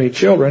ever have any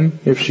children,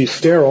 if she's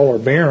sterile or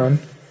barren,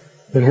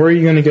 then where are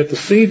you going to get the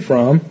seed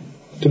from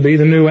to be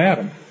the new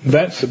Adam?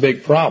 That's the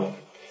big problem.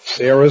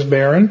 Sarah's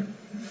barren,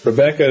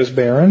 Rebekah is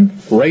barren,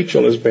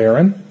 Rachel is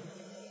barren.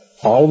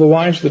 All the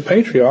wives of the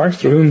patriarchs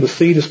through whom the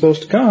seed is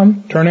supposed to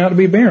come turn out to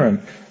be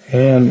barren.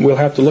 And we'll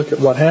have to look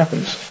at what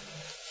happens.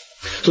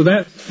 So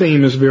that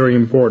theme is very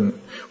important.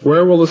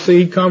 Where will the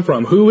seed come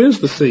from? Who is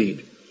the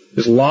seed?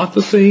 Is Lot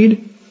the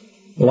seed?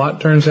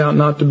 Lot turns out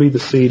not to be the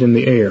seed in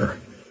the air.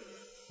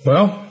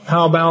 Well,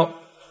 how about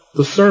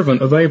the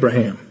servant of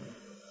Abraham?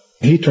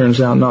 He turns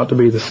out not to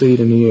be the seed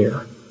in the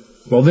air.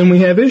 Well, then we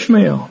have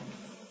Ishmael.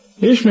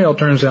 Ishmael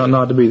turns out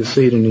not to be the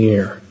seed in the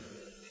air.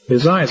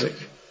 It's Isaac.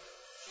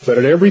 But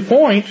at every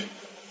point,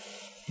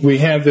 we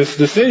have this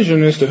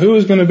decision as to who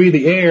is going to be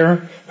the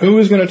heir, who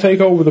is going to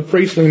take over the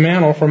priestly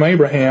mantle from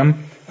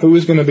Abraham, who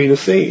is going to be the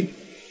seed.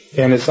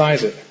 And it's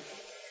Isaac.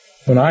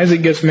 When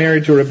Isaac gets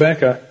married to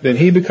Rebekah, then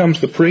he becomes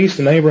the priest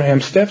and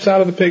Abraham steps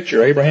out of the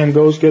picture. Abraham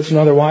goes, gets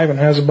another wife and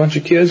has a bunch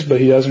of kids, but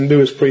he doesn't do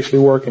his priestly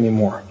work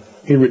anymore.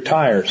 He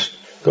retires,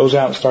 goes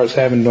out and starts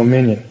having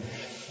dominion.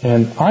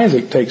 And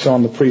Isaac takes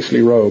on the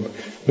priestly robe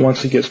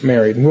once he gets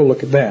married, and we'll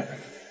look at that.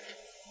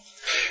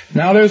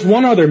 Now there's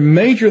one other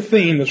major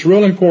theme that's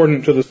real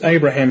important to the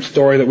Abraham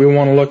story that we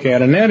want to look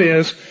at, and that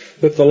is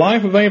that the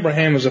life of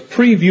Abraham is a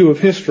preview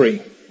of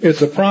history.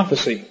 It's a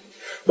prophecy.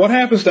 What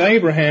happens to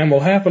Abraham will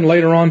happen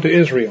later on to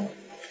Israel.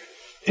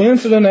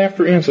 Incident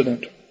after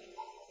incident.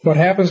 What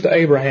happens to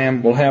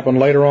Abraham will happen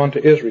later on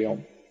to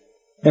Israel.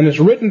 And it's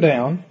written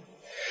down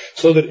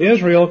so that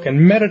Israel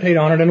can meditate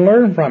on it and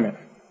learn from it.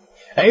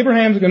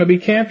 Abraham's going to be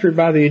captured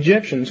by the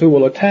Egyptians, who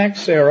will attack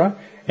Sarah,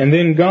 and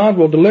then God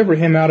will deliver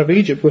him out of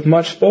Egypt with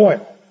much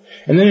spoil.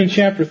 And then in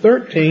chapter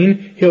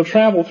 13, he'll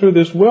travel through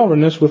this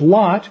wilderness with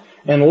Lot,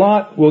 and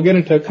Lot will get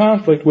into a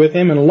conflict with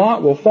him, and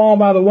Lot will fall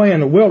by the way in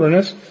the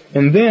wilderness,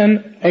 and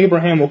then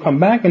Abraham will come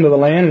back into the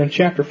land, and in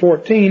chapter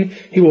 14,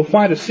 he will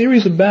fight a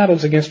series of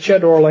battles against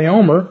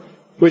Chedorlaomer,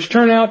 which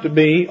turn out to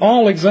be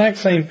all exact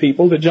same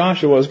people that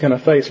Joshua is going to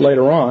face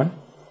later on,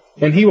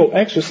 and he will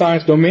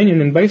exercise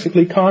dominion and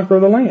basically conquer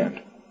the land.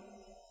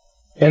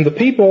 And the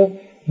people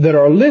that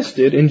are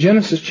listed in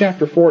Genesis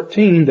chapter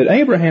 14 that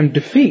Abraham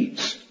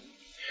defeats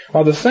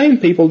are the same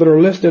people that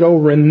are listed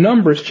over in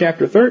Numbers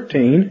chapter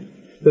 13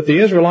 that the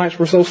Israelites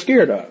were so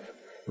scared of.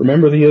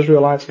 Remember, the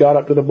Israelites got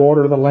up to the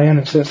border of the land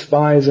and sent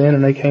spies in,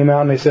 and they came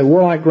out and they said,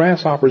 we're like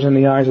grasshoppers in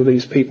the eyes of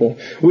these people.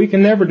 We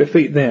can never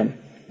defeat them.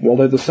 Well,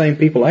 they're the same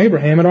people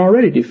Abraham had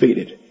already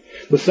defeated.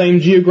 The same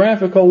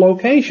geographical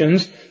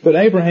locations that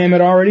Abraham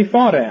had already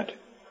fought at.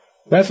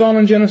 That's all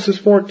in Genesis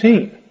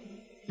 14.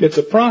 It's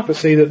a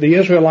prophecy that the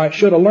Israelites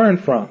should have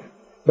learned from,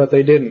 but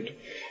they didn't.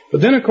 But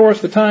then, of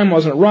course, the time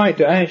wasn't right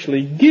to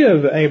actually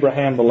give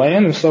Abraham the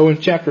land, and so in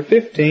chapter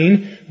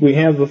 15, we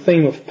have the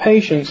theme of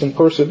patience and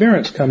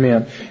perseverance come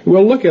in.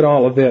 We'll look at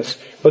all of this.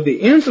 But the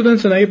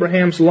incidents in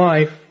Abraham's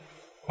life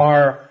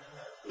are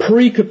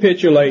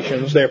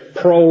precapitulations. They're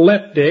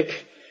proleptic.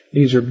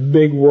 These are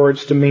big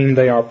words to mean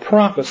they are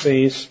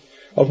prophecies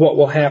of what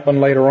will happen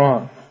later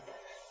on.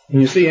 And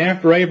you see,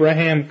 after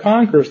Abraham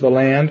conquers the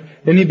land,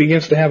 then he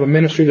begins to have a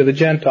ministry to the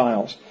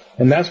Gentiles.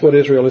 And that's what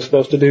Israel is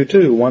supposed to do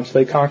too. Once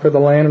they conquer the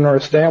land and are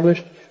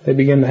established, they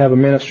begin to have a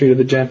ministry to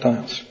the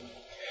Gentiles.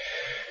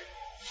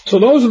 So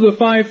those are the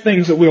 5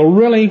 things that we'll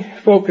really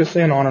focus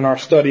in on in our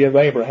study of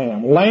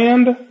Abraham.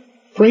 Land,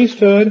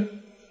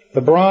 priesthood,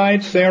 the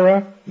bride,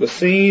 Sarah, the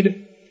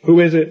seed, who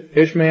is it?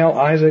 Ishmael,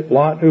 Isaac,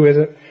 Lot, who is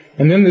it?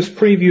 And then this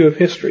preview of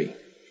history.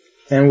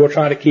 And we'll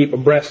try to keep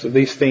abreast of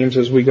these themes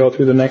as we go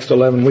through the next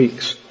 11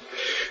 weeks.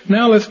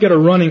 Now let's get a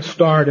running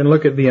start and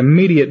look at the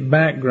immediate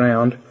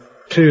background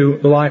to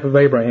the life of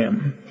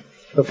Abraham.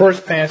 The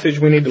first passage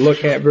we need to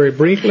look at very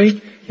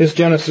briefly is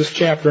Genesis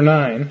chapter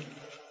 9,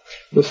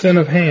 the sin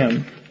of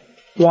Ham.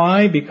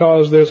 Why?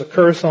 Because there's a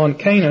curse on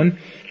Canaan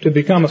to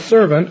become a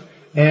servant,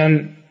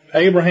 and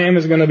Abraham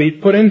is going to be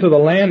put into the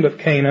land of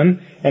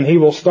Canaan, and he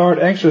will start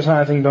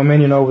exercising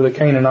dominion over the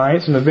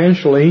Canaanites, and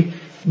eventually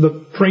the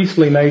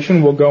priestly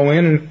nation will go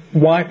in and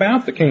wipe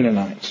out the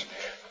Canaanites.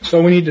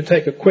 So we need to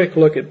take a quick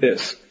look at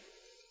this.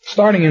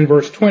 Starting in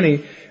verse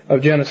 20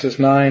 of Genesis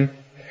 9,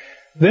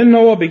 Then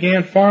Noah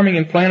began farming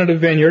and planted a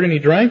vineyard, and he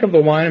drank of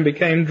the wine and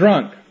became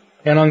drunk,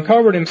 and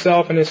uncovered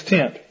himself in his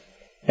tent.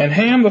 And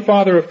Ham, the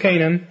father of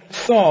Canaan,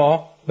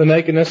 saw the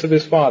nakedness of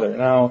his father.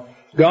 Now,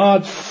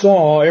 God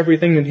saw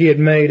everything that he had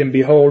made, and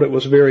behold, it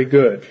was very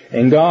good.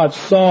 And God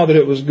saw that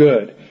it was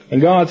good.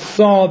 And God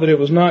saw that it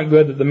was not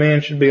good that the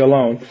man should be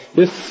alone.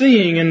 This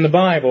seeing in the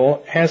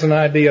Bible has an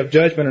idea of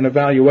judgment and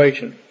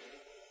evaluation.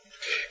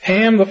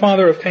 Ham, the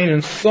father of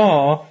Canaan,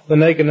 saw the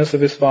nakedness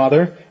of his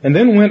father, and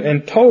then went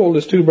and told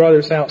his 2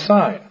 brothers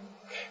outside.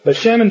 But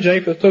Shem and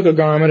Japheth took a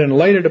garment and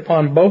laid it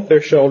upon both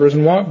their shoulders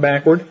and walked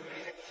backward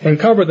and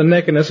covered the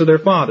nakedness of their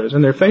fathers.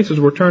 And their faces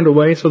were turned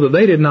away so that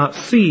they did not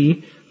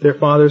see their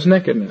father's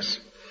nakedness.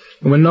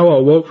 And when Noah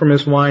awoke from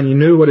his wine, he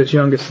knew what his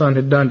youngest son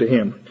had done to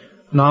him.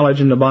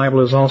 Knowledge in the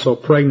Bible is also a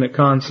pregnant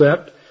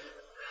concept,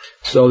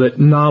 so that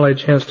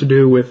knowledge has to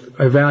do with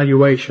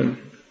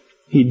evaluation.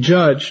 He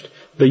judged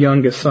the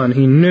youngest son.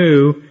 He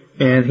knew,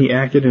 and he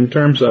acted in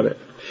terms of it.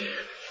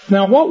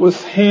 Now, what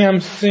was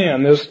Ham's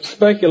sin? There's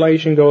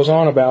speculation goes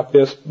on about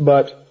this,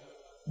 but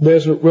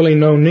there's really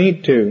no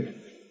need to.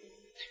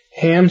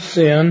 Ham's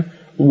sin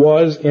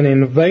was in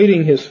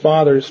invading his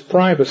father's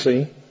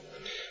privacy,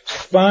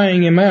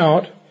 spying him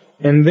out,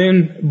 and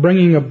then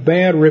bringing a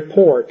bad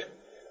report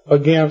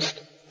against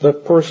the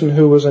person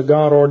who was a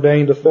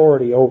God-ordained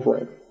authority over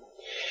him.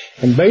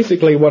 And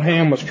basically what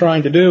Ham was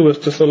trying to do was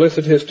to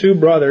solicit his 2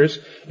 brothers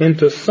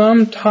into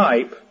some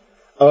type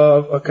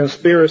of a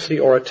conspiracy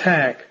or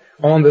attack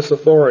on this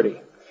authority,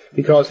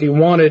 because he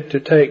wanted to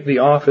take the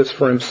office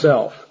for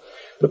himself.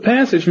 The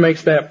passage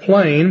makes that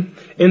plain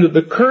in that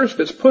the curse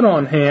that's put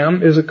on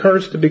Ham is a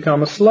curse to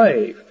become a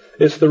slave.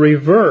 It's the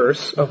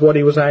reverse of what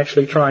he was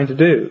actually trying to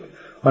do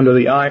under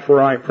the eye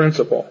for eye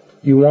principle.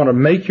 You want to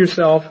make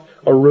yourself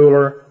a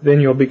ruler, then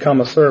you'll become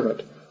a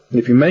servant. And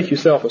if you make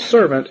yourself a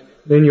servant,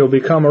 then you'll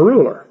become a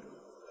ruler,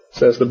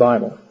 says the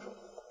Bible.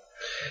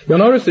 You'll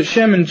notice that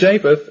Shem and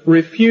Japheth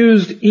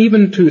refused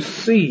even to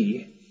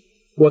see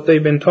what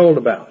they've been told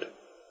about.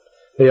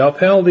 They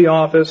upheld the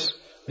office,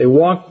 they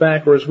walked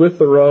backwards with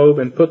the robe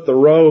and put the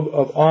robe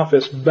of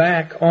office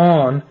back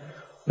on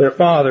their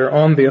father,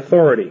 on the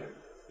authority.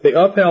 They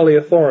upheld the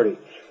authority.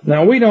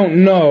 Now, we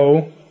don't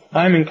know.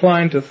 I'm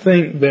inclined to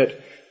think that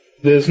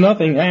there's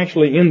nothing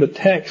actually in the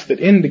text that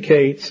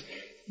indicates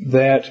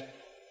that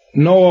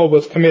Noah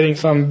was committing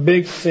some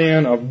big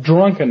sin of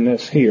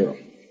drunkenness here.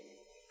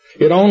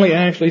 It only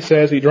actually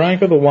says he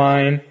drank of the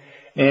wine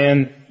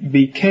and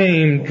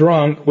became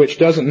drunk, which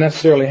doesn't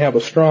necessarily have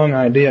a strong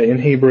idea in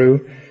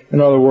Hebrew.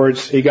 In other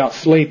words, he got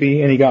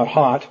sleepy and he got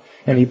hot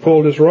and he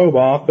pulled his robe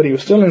off, but he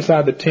was still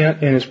inside the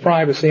tent in his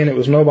privacy and it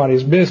was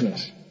nobody's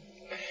business.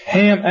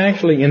 Ham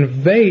actually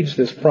invades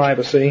this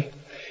privacy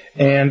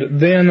and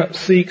then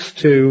seeks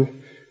to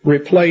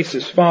replace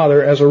his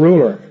father as a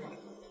ruler.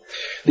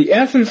 The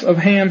essence of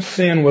Ham's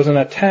sin was an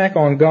attack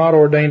on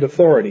God-ordained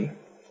authority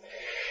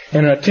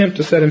and an attempt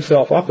to set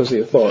himself up as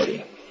the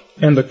authority.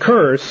 And the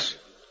curse,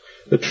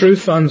 the true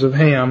sons of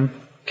Ham,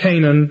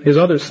 Canaan, his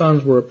other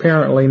sons were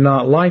apparently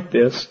not like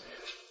this,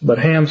 but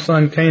Ham's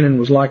son Canaan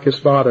was like his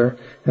father,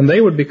 and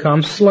they would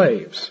become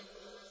slaves.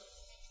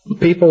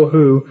 People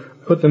who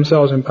put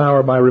themselves in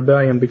power by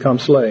rebellion become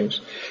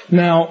slaves.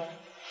 Now,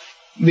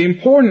 the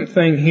important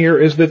thing here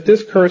is that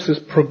this curse is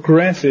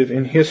progressive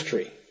in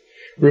history.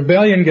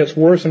 Rebellion gets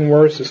worse and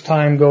worse as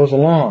time goes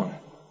along.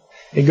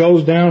 It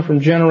goes down from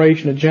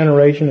generation to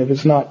generation if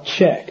it's not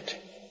checked.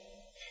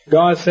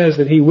 God says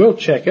that He will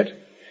check it,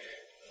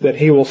 that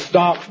He will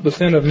stop the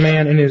sin of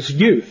man in his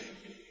youth,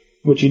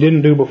 which He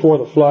didn't do before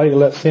the flood. He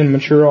let sin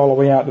mature all the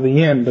way out to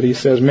the end. But He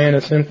says man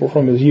is sinful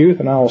from his youth,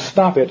 and I will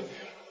stop it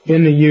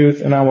in the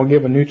youth, and I will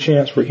give a new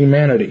chance for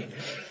humanity.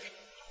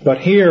 But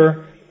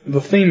here,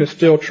 the theme is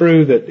still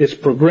true that it's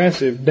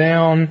progressive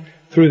down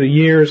through the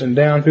years and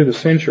down through the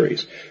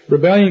centuries.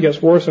 Rebellion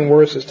gets worse and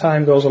worse as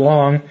time goes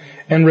along,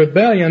 and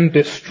rebellion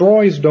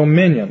destroys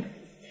dominion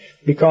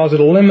because it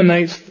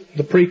eliminates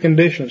the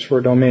preconditions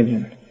for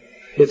dominion.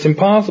 It's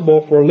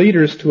impossible for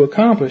leaders to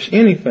accomplish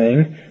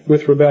anything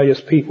with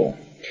rebellious people.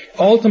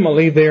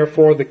 Ultimately,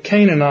 therefore, the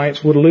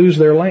Canaanites would lose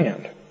their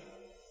land.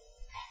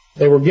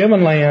 They were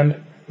given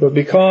land, but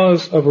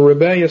because of a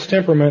rebellious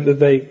temperament that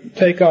they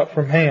take up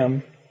from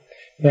Ham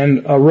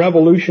and a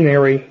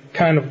revolutionary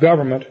kind of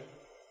government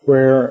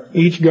where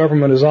each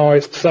government is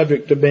always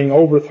subject to being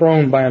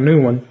overthrown by a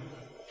new one,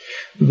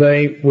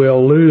 they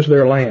will lose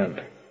their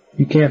land.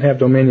 You can't have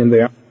dominion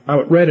there.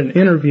 I read an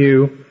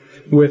interview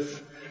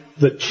with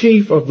the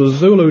chief of the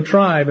Zulu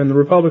tribe in the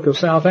Republic of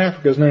South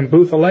Africa is named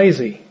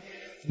Buthelezi.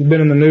 He's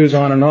been in the news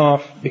on and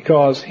off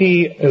because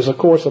he is, of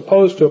course,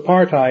 opposed to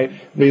apartheid,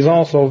 but he's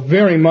also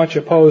very much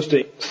opposed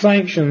to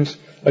sanctions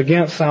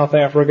against South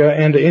Africa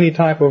and to any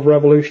type of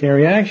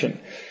revolutionary action.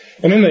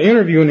 And in the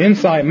interview in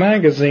Insight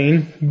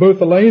magazine,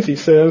 Buthelezi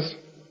says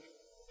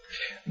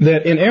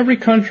that in every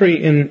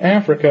country in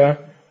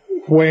Africa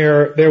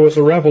where there was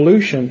a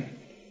revolution,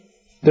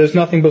 there's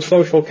nothing but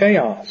social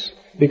chaos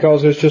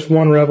because there's just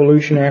one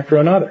revolution after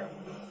another.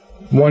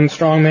 One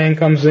strong man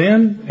comes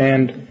in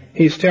and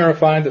he's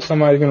terrified that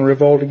somebody's going to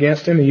revolt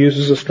against him. He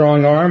uses a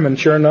strong arm, and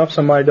sure enough,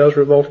 somebody does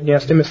revolt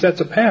against him. It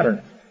sets a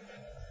pattern.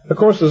 Of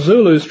course, the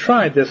Zulus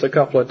tried this a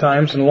couple of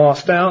times and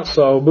lost out,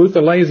 so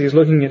Buthelezi is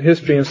looking at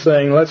history and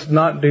saying, let's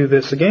not do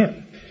this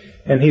again.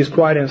 And he's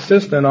quite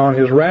insistent on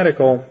his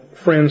radical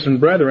friends and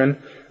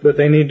brethren that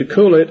they need to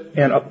cool it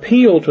and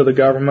appeal to the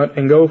government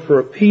and go for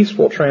a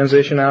peaceful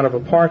transition out of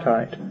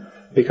apartheid.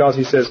 Because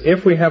he says,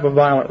 if we have a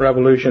violent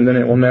revolution, then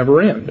it will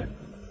never end.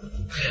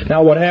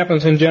 Now, what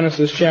happens in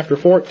Genesis chapter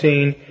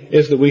 14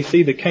 is that we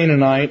see the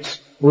Canaanites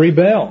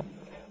rebel.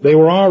 They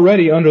were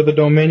already under the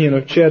dominion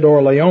of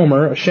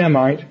Chedorlaomer, a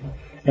Shemite,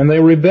 and they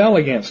rebel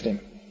against him.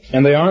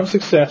 And they aren't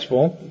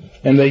successful,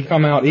 and they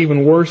come out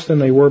even worse than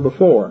they were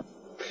before.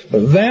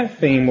 But that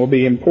theme will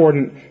be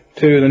important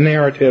to the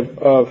narrative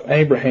of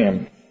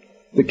Abraham.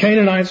 The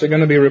Canaanites are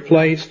going to be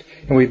replaced,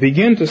 and we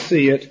begin to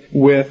see it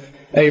with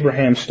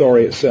Abraham's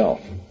story itself.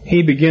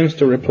 He begins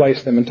to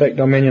replace them and take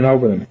dominion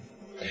over them.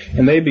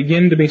 And they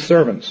begin to be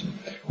servants.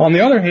 On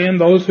the other hand,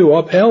 those who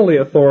upheld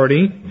the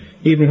authority,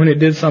 even when it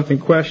did something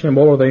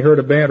questionable or they heard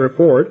a bad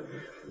report,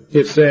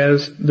 it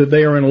says that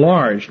they are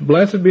enlarged.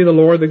 Blessed be the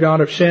Lord, the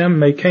God of Shem.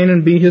 May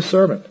Canaan be his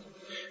servant.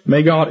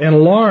 May God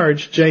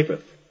enlarge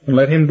Japheth, and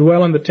let him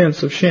dwell in the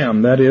tents of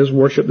Shem, that is,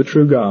 worship the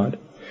true God.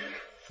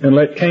 And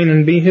let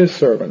Canaan be his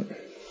servant.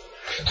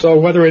 So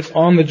whether it's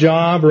on the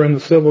job or in the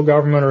civil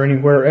government or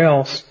anywhere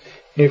else,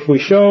 if we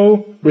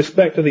show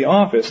respect to the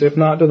office, if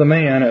not to the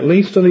man, at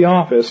least to the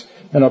office,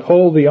 and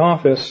uphold the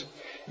office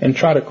and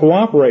try to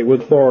cooperate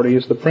with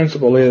authorities, the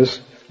principle is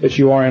that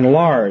you are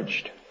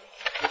enlarged.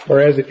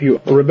 Whereas if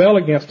you rebel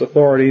against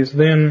authorities,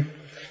 then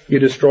you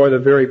destroy the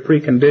very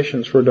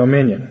preconditions for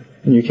dominion,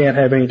 and you can't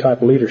have any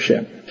type of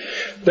leadership.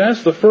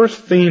 That's the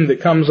first theme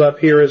that comes up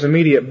here as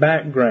immediate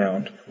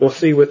background. We'll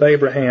see with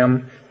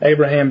Abraham.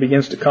 Abraham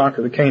begins to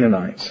conquer the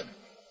Canaanites.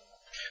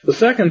 The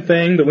second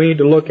thing that we need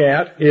to look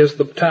at is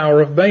the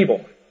Tower of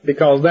Babel,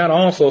 because that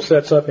also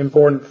sets up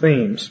important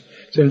themes.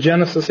 It's in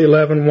Genesis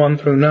 11, 1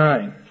 through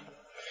 9.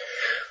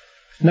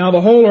 Now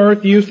the whole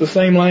earth used the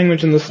same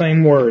language and the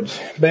same words.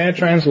 Bad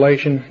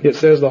translation. It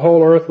says the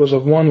whole earth was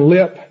of one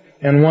lip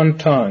and one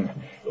tongue,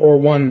 or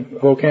one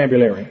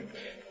vocabulary.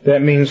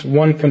 That means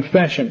one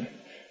confession.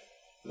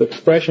 The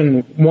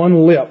expression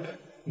one lip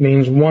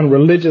means one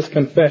religious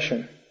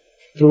confession.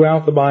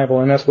 throughout the Bible,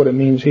 and that's what it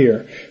means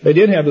here. They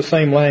did have the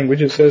same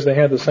language. It says they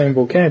had the same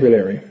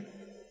vocabulary.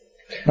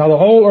 Now the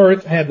whole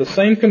earth had the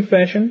same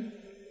confession.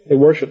 They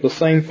worshiped the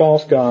same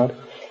false god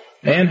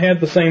and had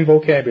the same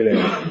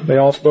vocabulary. They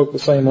all spoke the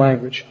same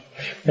language.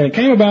 And it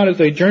came about as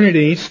they journeyed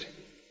east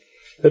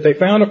that they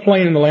found a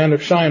plain in the land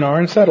of Shinar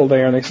and settled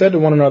there. And they said to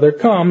one another,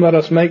 "Come, let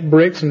us make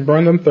bricks and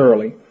burn them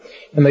thoroughly."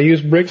 And they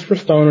used bricks for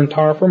stone and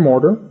tar for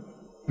mortar.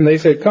 And they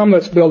said, "Come,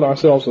 let's build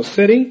ourselves a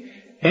city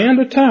and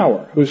a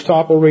tower whose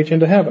top will reach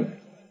into heaven.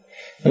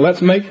 And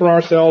let's make for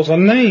ourselves a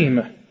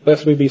name,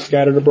 lest we be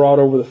scattered abroad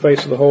over the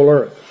face of the whole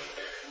earth."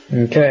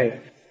 Okay.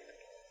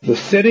 The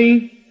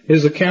city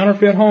is a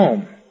counterfeit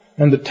home,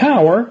 and the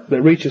tower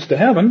that reaches to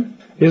heaven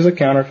is a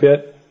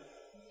counterfeit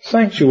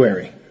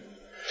sanctuary.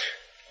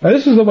 Now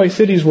this is the way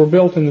cities were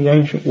built in the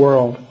ancient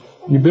world.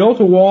 You built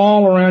a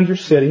wall around your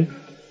city,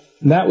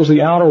 and that was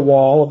the outer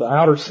wall of the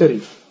outer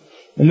city.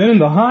 And then in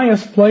the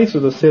highest place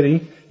of the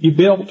city, you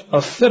built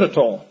a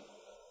citadel,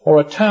 or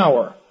a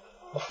tower,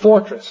 a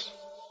fortress.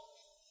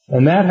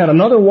 And that had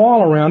another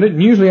wall around it,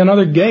 and usually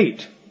another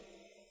gate.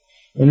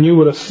 And you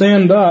would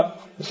ascend up.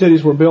 The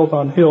cities were built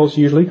on hills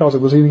usually because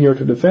it was easier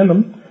to defend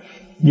them.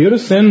 You'd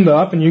ascend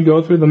up and you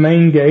go through the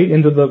main gate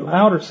into the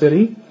outer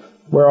city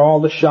where all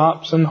the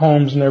shops and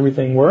homes and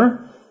everything were.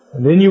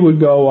 And then you would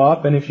go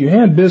up, and if you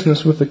had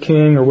business with the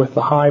king or with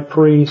the high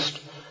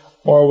priest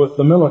or with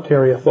the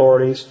military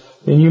authorities,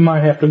 then you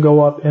might have to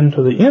go up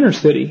into the inner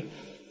city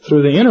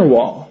through the inner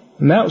wall.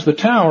 And that was the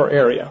tower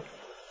area,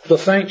 the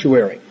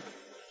sanctuary.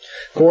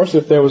 Of course,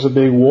 if there was a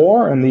big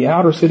war and the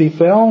outer city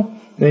fell,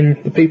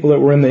 then the people that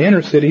were in the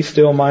inner city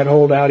still might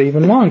hold out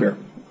even longer.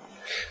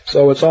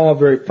 So it's all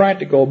very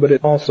practical, but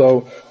it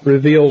also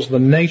reveals the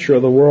nature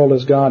of the world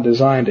as God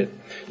designed it.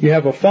 You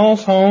have a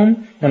false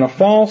home and a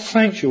false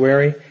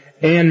sanctuary,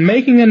 and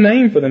making a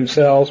name for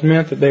themselves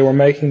meant that they were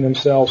making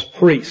themselves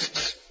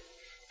priests,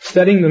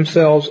 setting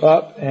themselves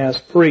up as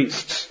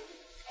priests.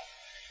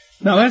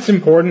 Now that's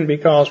important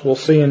because we'll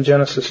see in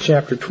Genesis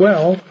chapter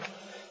 12,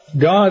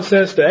 God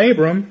says to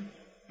Abram,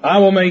 "I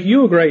will make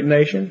you a great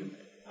nation.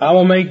 I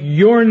will make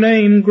your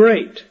name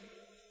great."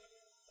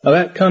 Now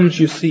that comes,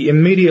 you see,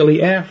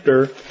 immediately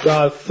after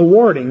God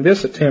thwarting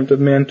this attempt of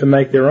men to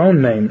make their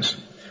own names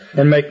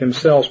and make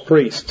themselves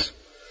priests.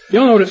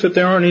 You'll notice that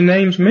there aren't any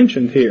names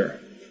mentioned here.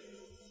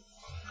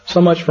 So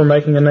much for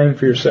making a name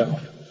for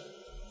yourself.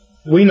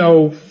 We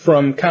know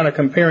from kind of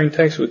comparing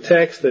text with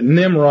text that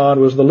Nimrod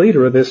was the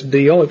leader of this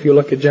deal. If you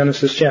look at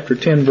Genesis chapter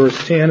 10,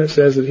 verse 10, it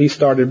says that he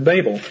started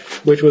Babel,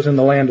 which was in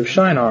the land of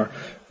Shinar.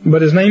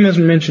 But his name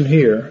isn't mentioned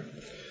here.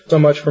 So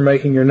much for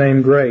making your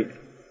name great.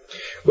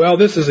 Well,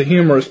 this is a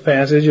humorous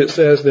passage. It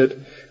says that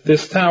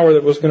this tower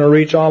that was going to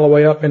reach all the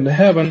way up into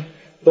heaven,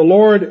 the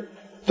Lord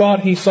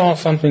thought he saw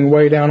something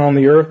way down on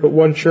the earth, but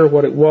wasn't sure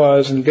what it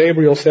was. And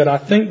Gabriel said, "I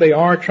think they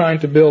are trying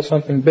to build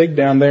something big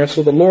down there."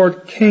 So the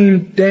Lord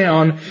came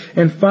down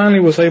and finally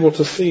was able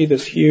to see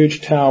this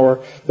huge tower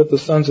that the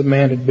sons of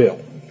man had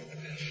built.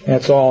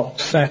 That's all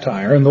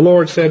satire. And the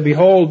Lord said,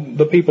 "Behold,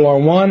 the people are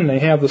one, and they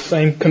have the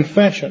same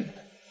confession."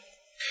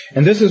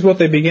 And this is what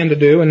they begin to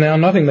do, and now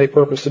nothing they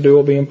purpose to do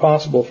will be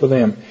impossible for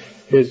them.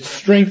 It's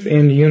strength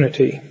in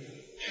unity.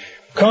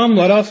 "Come,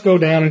 let us go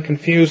down and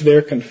confuse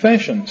their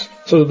confessions,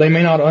 so that they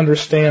may not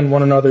understand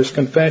one another's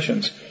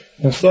confessions."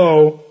 And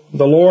so,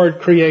 the Lord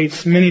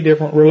creates many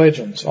different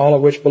religions, all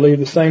of which believe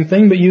the same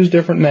thing, but use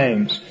different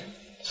names.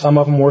 Some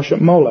of them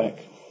worship Molech.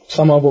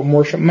 Some of them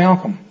worship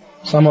Malcolm.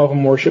 Some of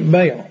them worship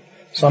Baal.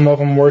 Some of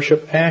them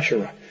worship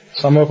Asherah.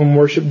 Some of them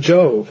worship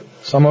Jove.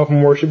 Some of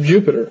them worship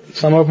Jupiter.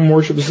 Some of them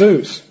worship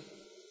Zeus.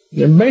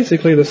 They're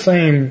basically the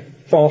same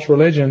false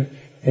religion,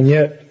 and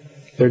yet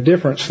they're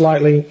different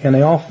slightly, and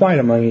they all fight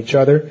among each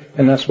other,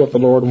 and that's what the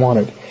Lord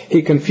wanted.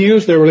 He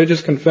confused their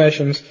religious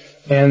confessions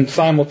and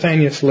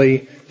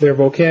simultaneously their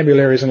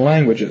vocabularies and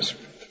languages.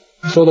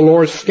 So the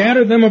Lord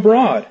scattered them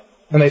abroad,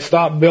 and they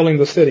stopped building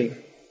the city.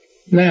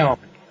 Now,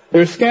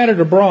 they're scattered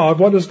abroad.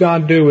 What does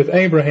God do with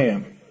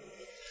Abraham?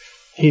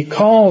 He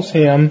calls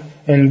him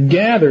and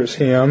gathers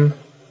him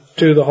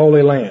to the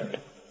Holy Land.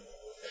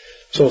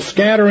 So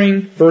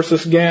scattering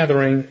versus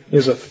gathering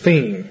is a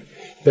theme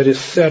that is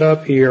set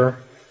up here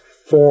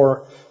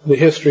for the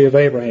history of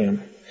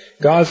Abraham.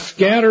 God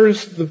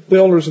scatters the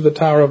builders of the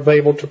Tower of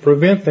Babel to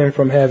prevent them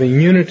from having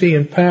unity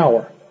and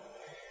power.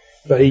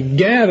 But He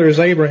gathers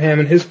Abraham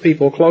and his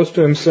people close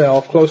to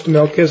Himself, close to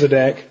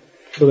Melchizedek,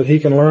 so that he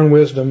can learn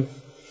wisdom,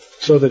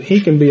 so that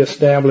he can be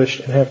established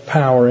and have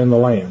power in the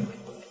land.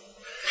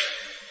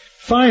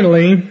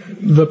 Finally,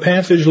 the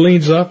passage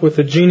leads up with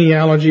the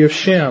genealogy of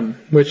Shem,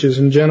 which is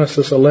in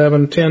Genesis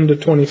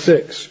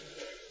 11:10-26.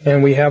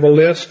 And we have a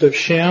list of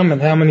Shem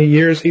and how many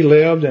years he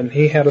lived, and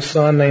he had a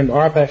son named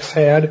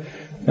Arphaxad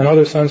and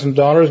other sons and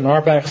daughters, and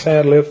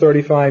Arphaxad lived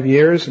 35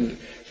 years and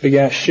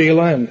begat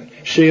Shelah, and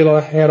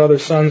Shelah had other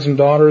sons and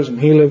daughters, and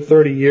he lived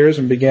 30 years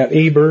and begat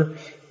Eber,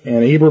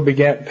 and Eber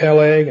begat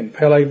Peleg, and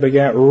Peleg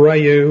begat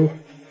Reu,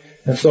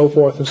 and so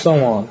forth and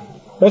so on.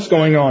 What's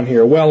going on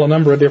here? Well, a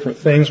number of different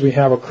things. We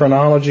have a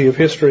chronology of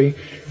history.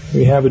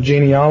 We have a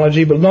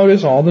genealogy, but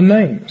notice all the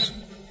names.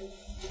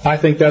 I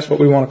think that's what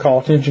we want to call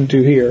attention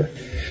to here.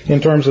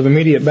 In terms of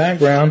immediate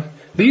background,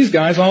 these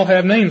guys all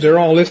have names. They're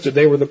all listed.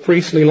 They were the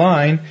priestly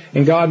line,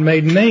 and God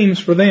made names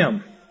for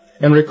them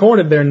and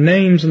recorded their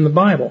names in the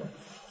Bible.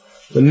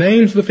 The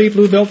names of the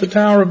people who built the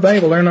Tower of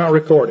Babel, they're not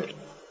recorded.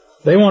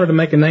 They wanted to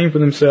make a name for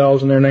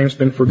themselves, and their name's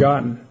been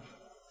forgotten.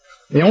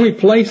 The only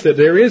place that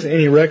there is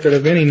any record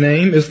of any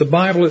name is the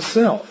Bible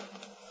itself.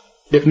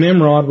 If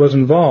Nimrod was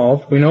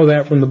involved, we know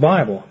that from the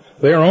Bible.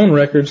 Their own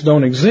records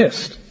don't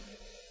exist.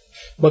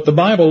 But the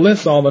Bible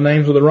lists all the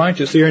names of the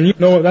righteous here, and you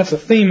know that's a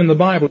theme in the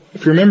Bible.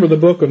 If you remember the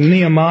book of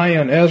Nehemiah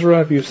and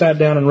Ezra, if you sat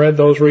down and read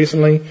those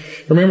recently,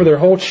 remember there are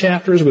whole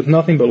chapters with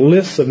nothing but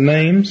lists of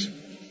names.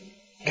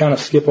 Kind of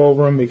skip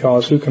over them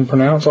because who can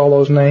pronounce all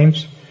those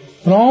names?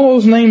 And all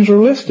those names are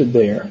listed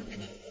there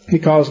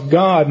because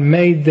God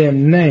made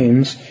them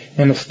names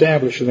and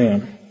established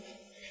them.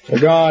 So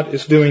God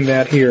is doing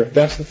that here.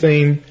 That's the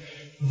theme.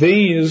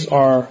 These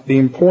are the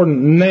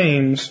important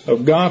names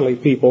of godly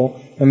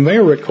people, and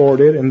they're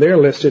recorded and they're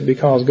listed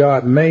because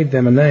God made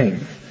them a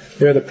name.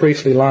 They're the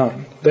priestly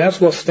line. That's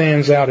what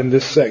stands out in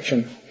this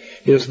section,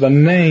 is the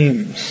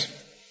names.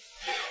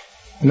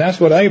 And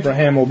that's what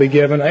Abraham will be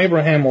given.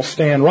 Abraham will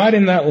stand right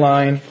in that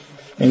line,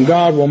 and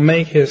God will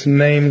make His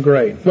name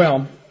great.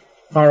 Well,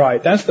 all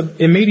right, that's the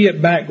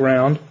immediate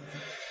background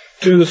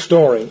to the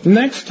story.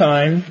 Next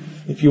time,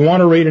 if you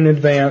want to read in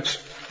advance,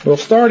 we'll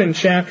start in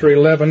chapter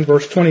 11,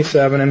 verse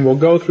 27, and we'll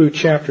go through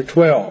chapter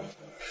 12.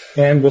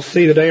 And we'll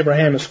see that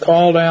Abraham is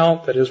called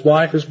out, that his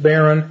wife is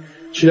barren,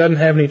 she doesn't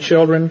have any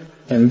children,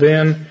 and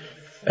then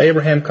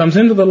Abraham comes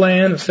into the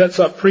land and sets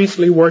up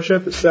priestly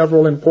worship at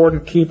several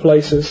important key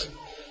places.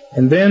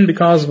 And then,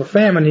 because of a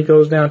famine, he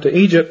goes down to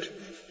Egypt,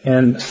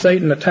 and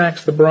Satan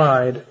attacks the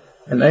bride,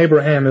 and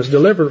Abraham is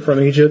delivered from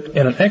Egypt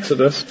in an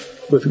exodus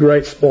with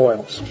great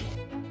spoils.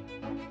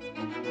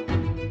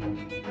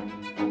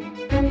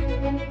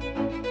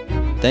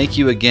 Thank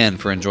you again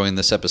for enjoying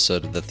this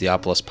episode of the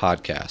Theopolis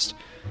Podcast.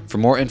 For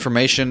more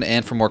information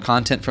and for more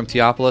content from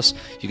Theopolis,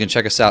 you can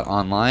check us out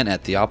online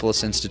at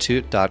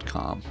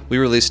theopolisinstitute.com. We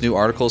release new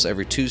articles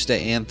every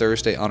Tuesday and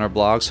Thursday on our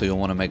blog, so you'll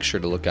want to make sure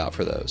to look out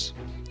for those.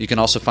 You can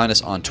also find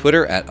us on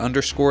Twitter at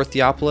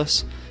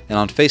 _Theopolis and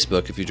on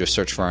Facebook if you just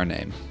search for our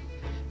name.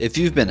 If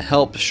you've been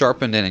helped,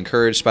 sharpened, and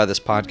encouraged by this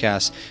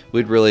podcast,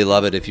 we'd really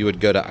love it if you would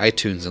go to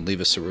iTunes and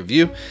leave us a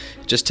review.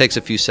 It just takes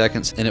a few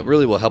seconds, and it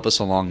really will help us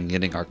along in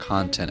getting our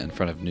content in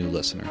front of new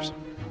listeners.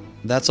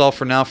 That's all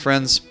for now,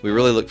 friends. We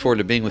really look forward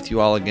to being with you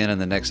all again in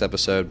the next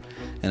episode.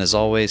 And as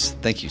always,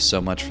 thank you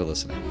so much for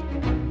listening.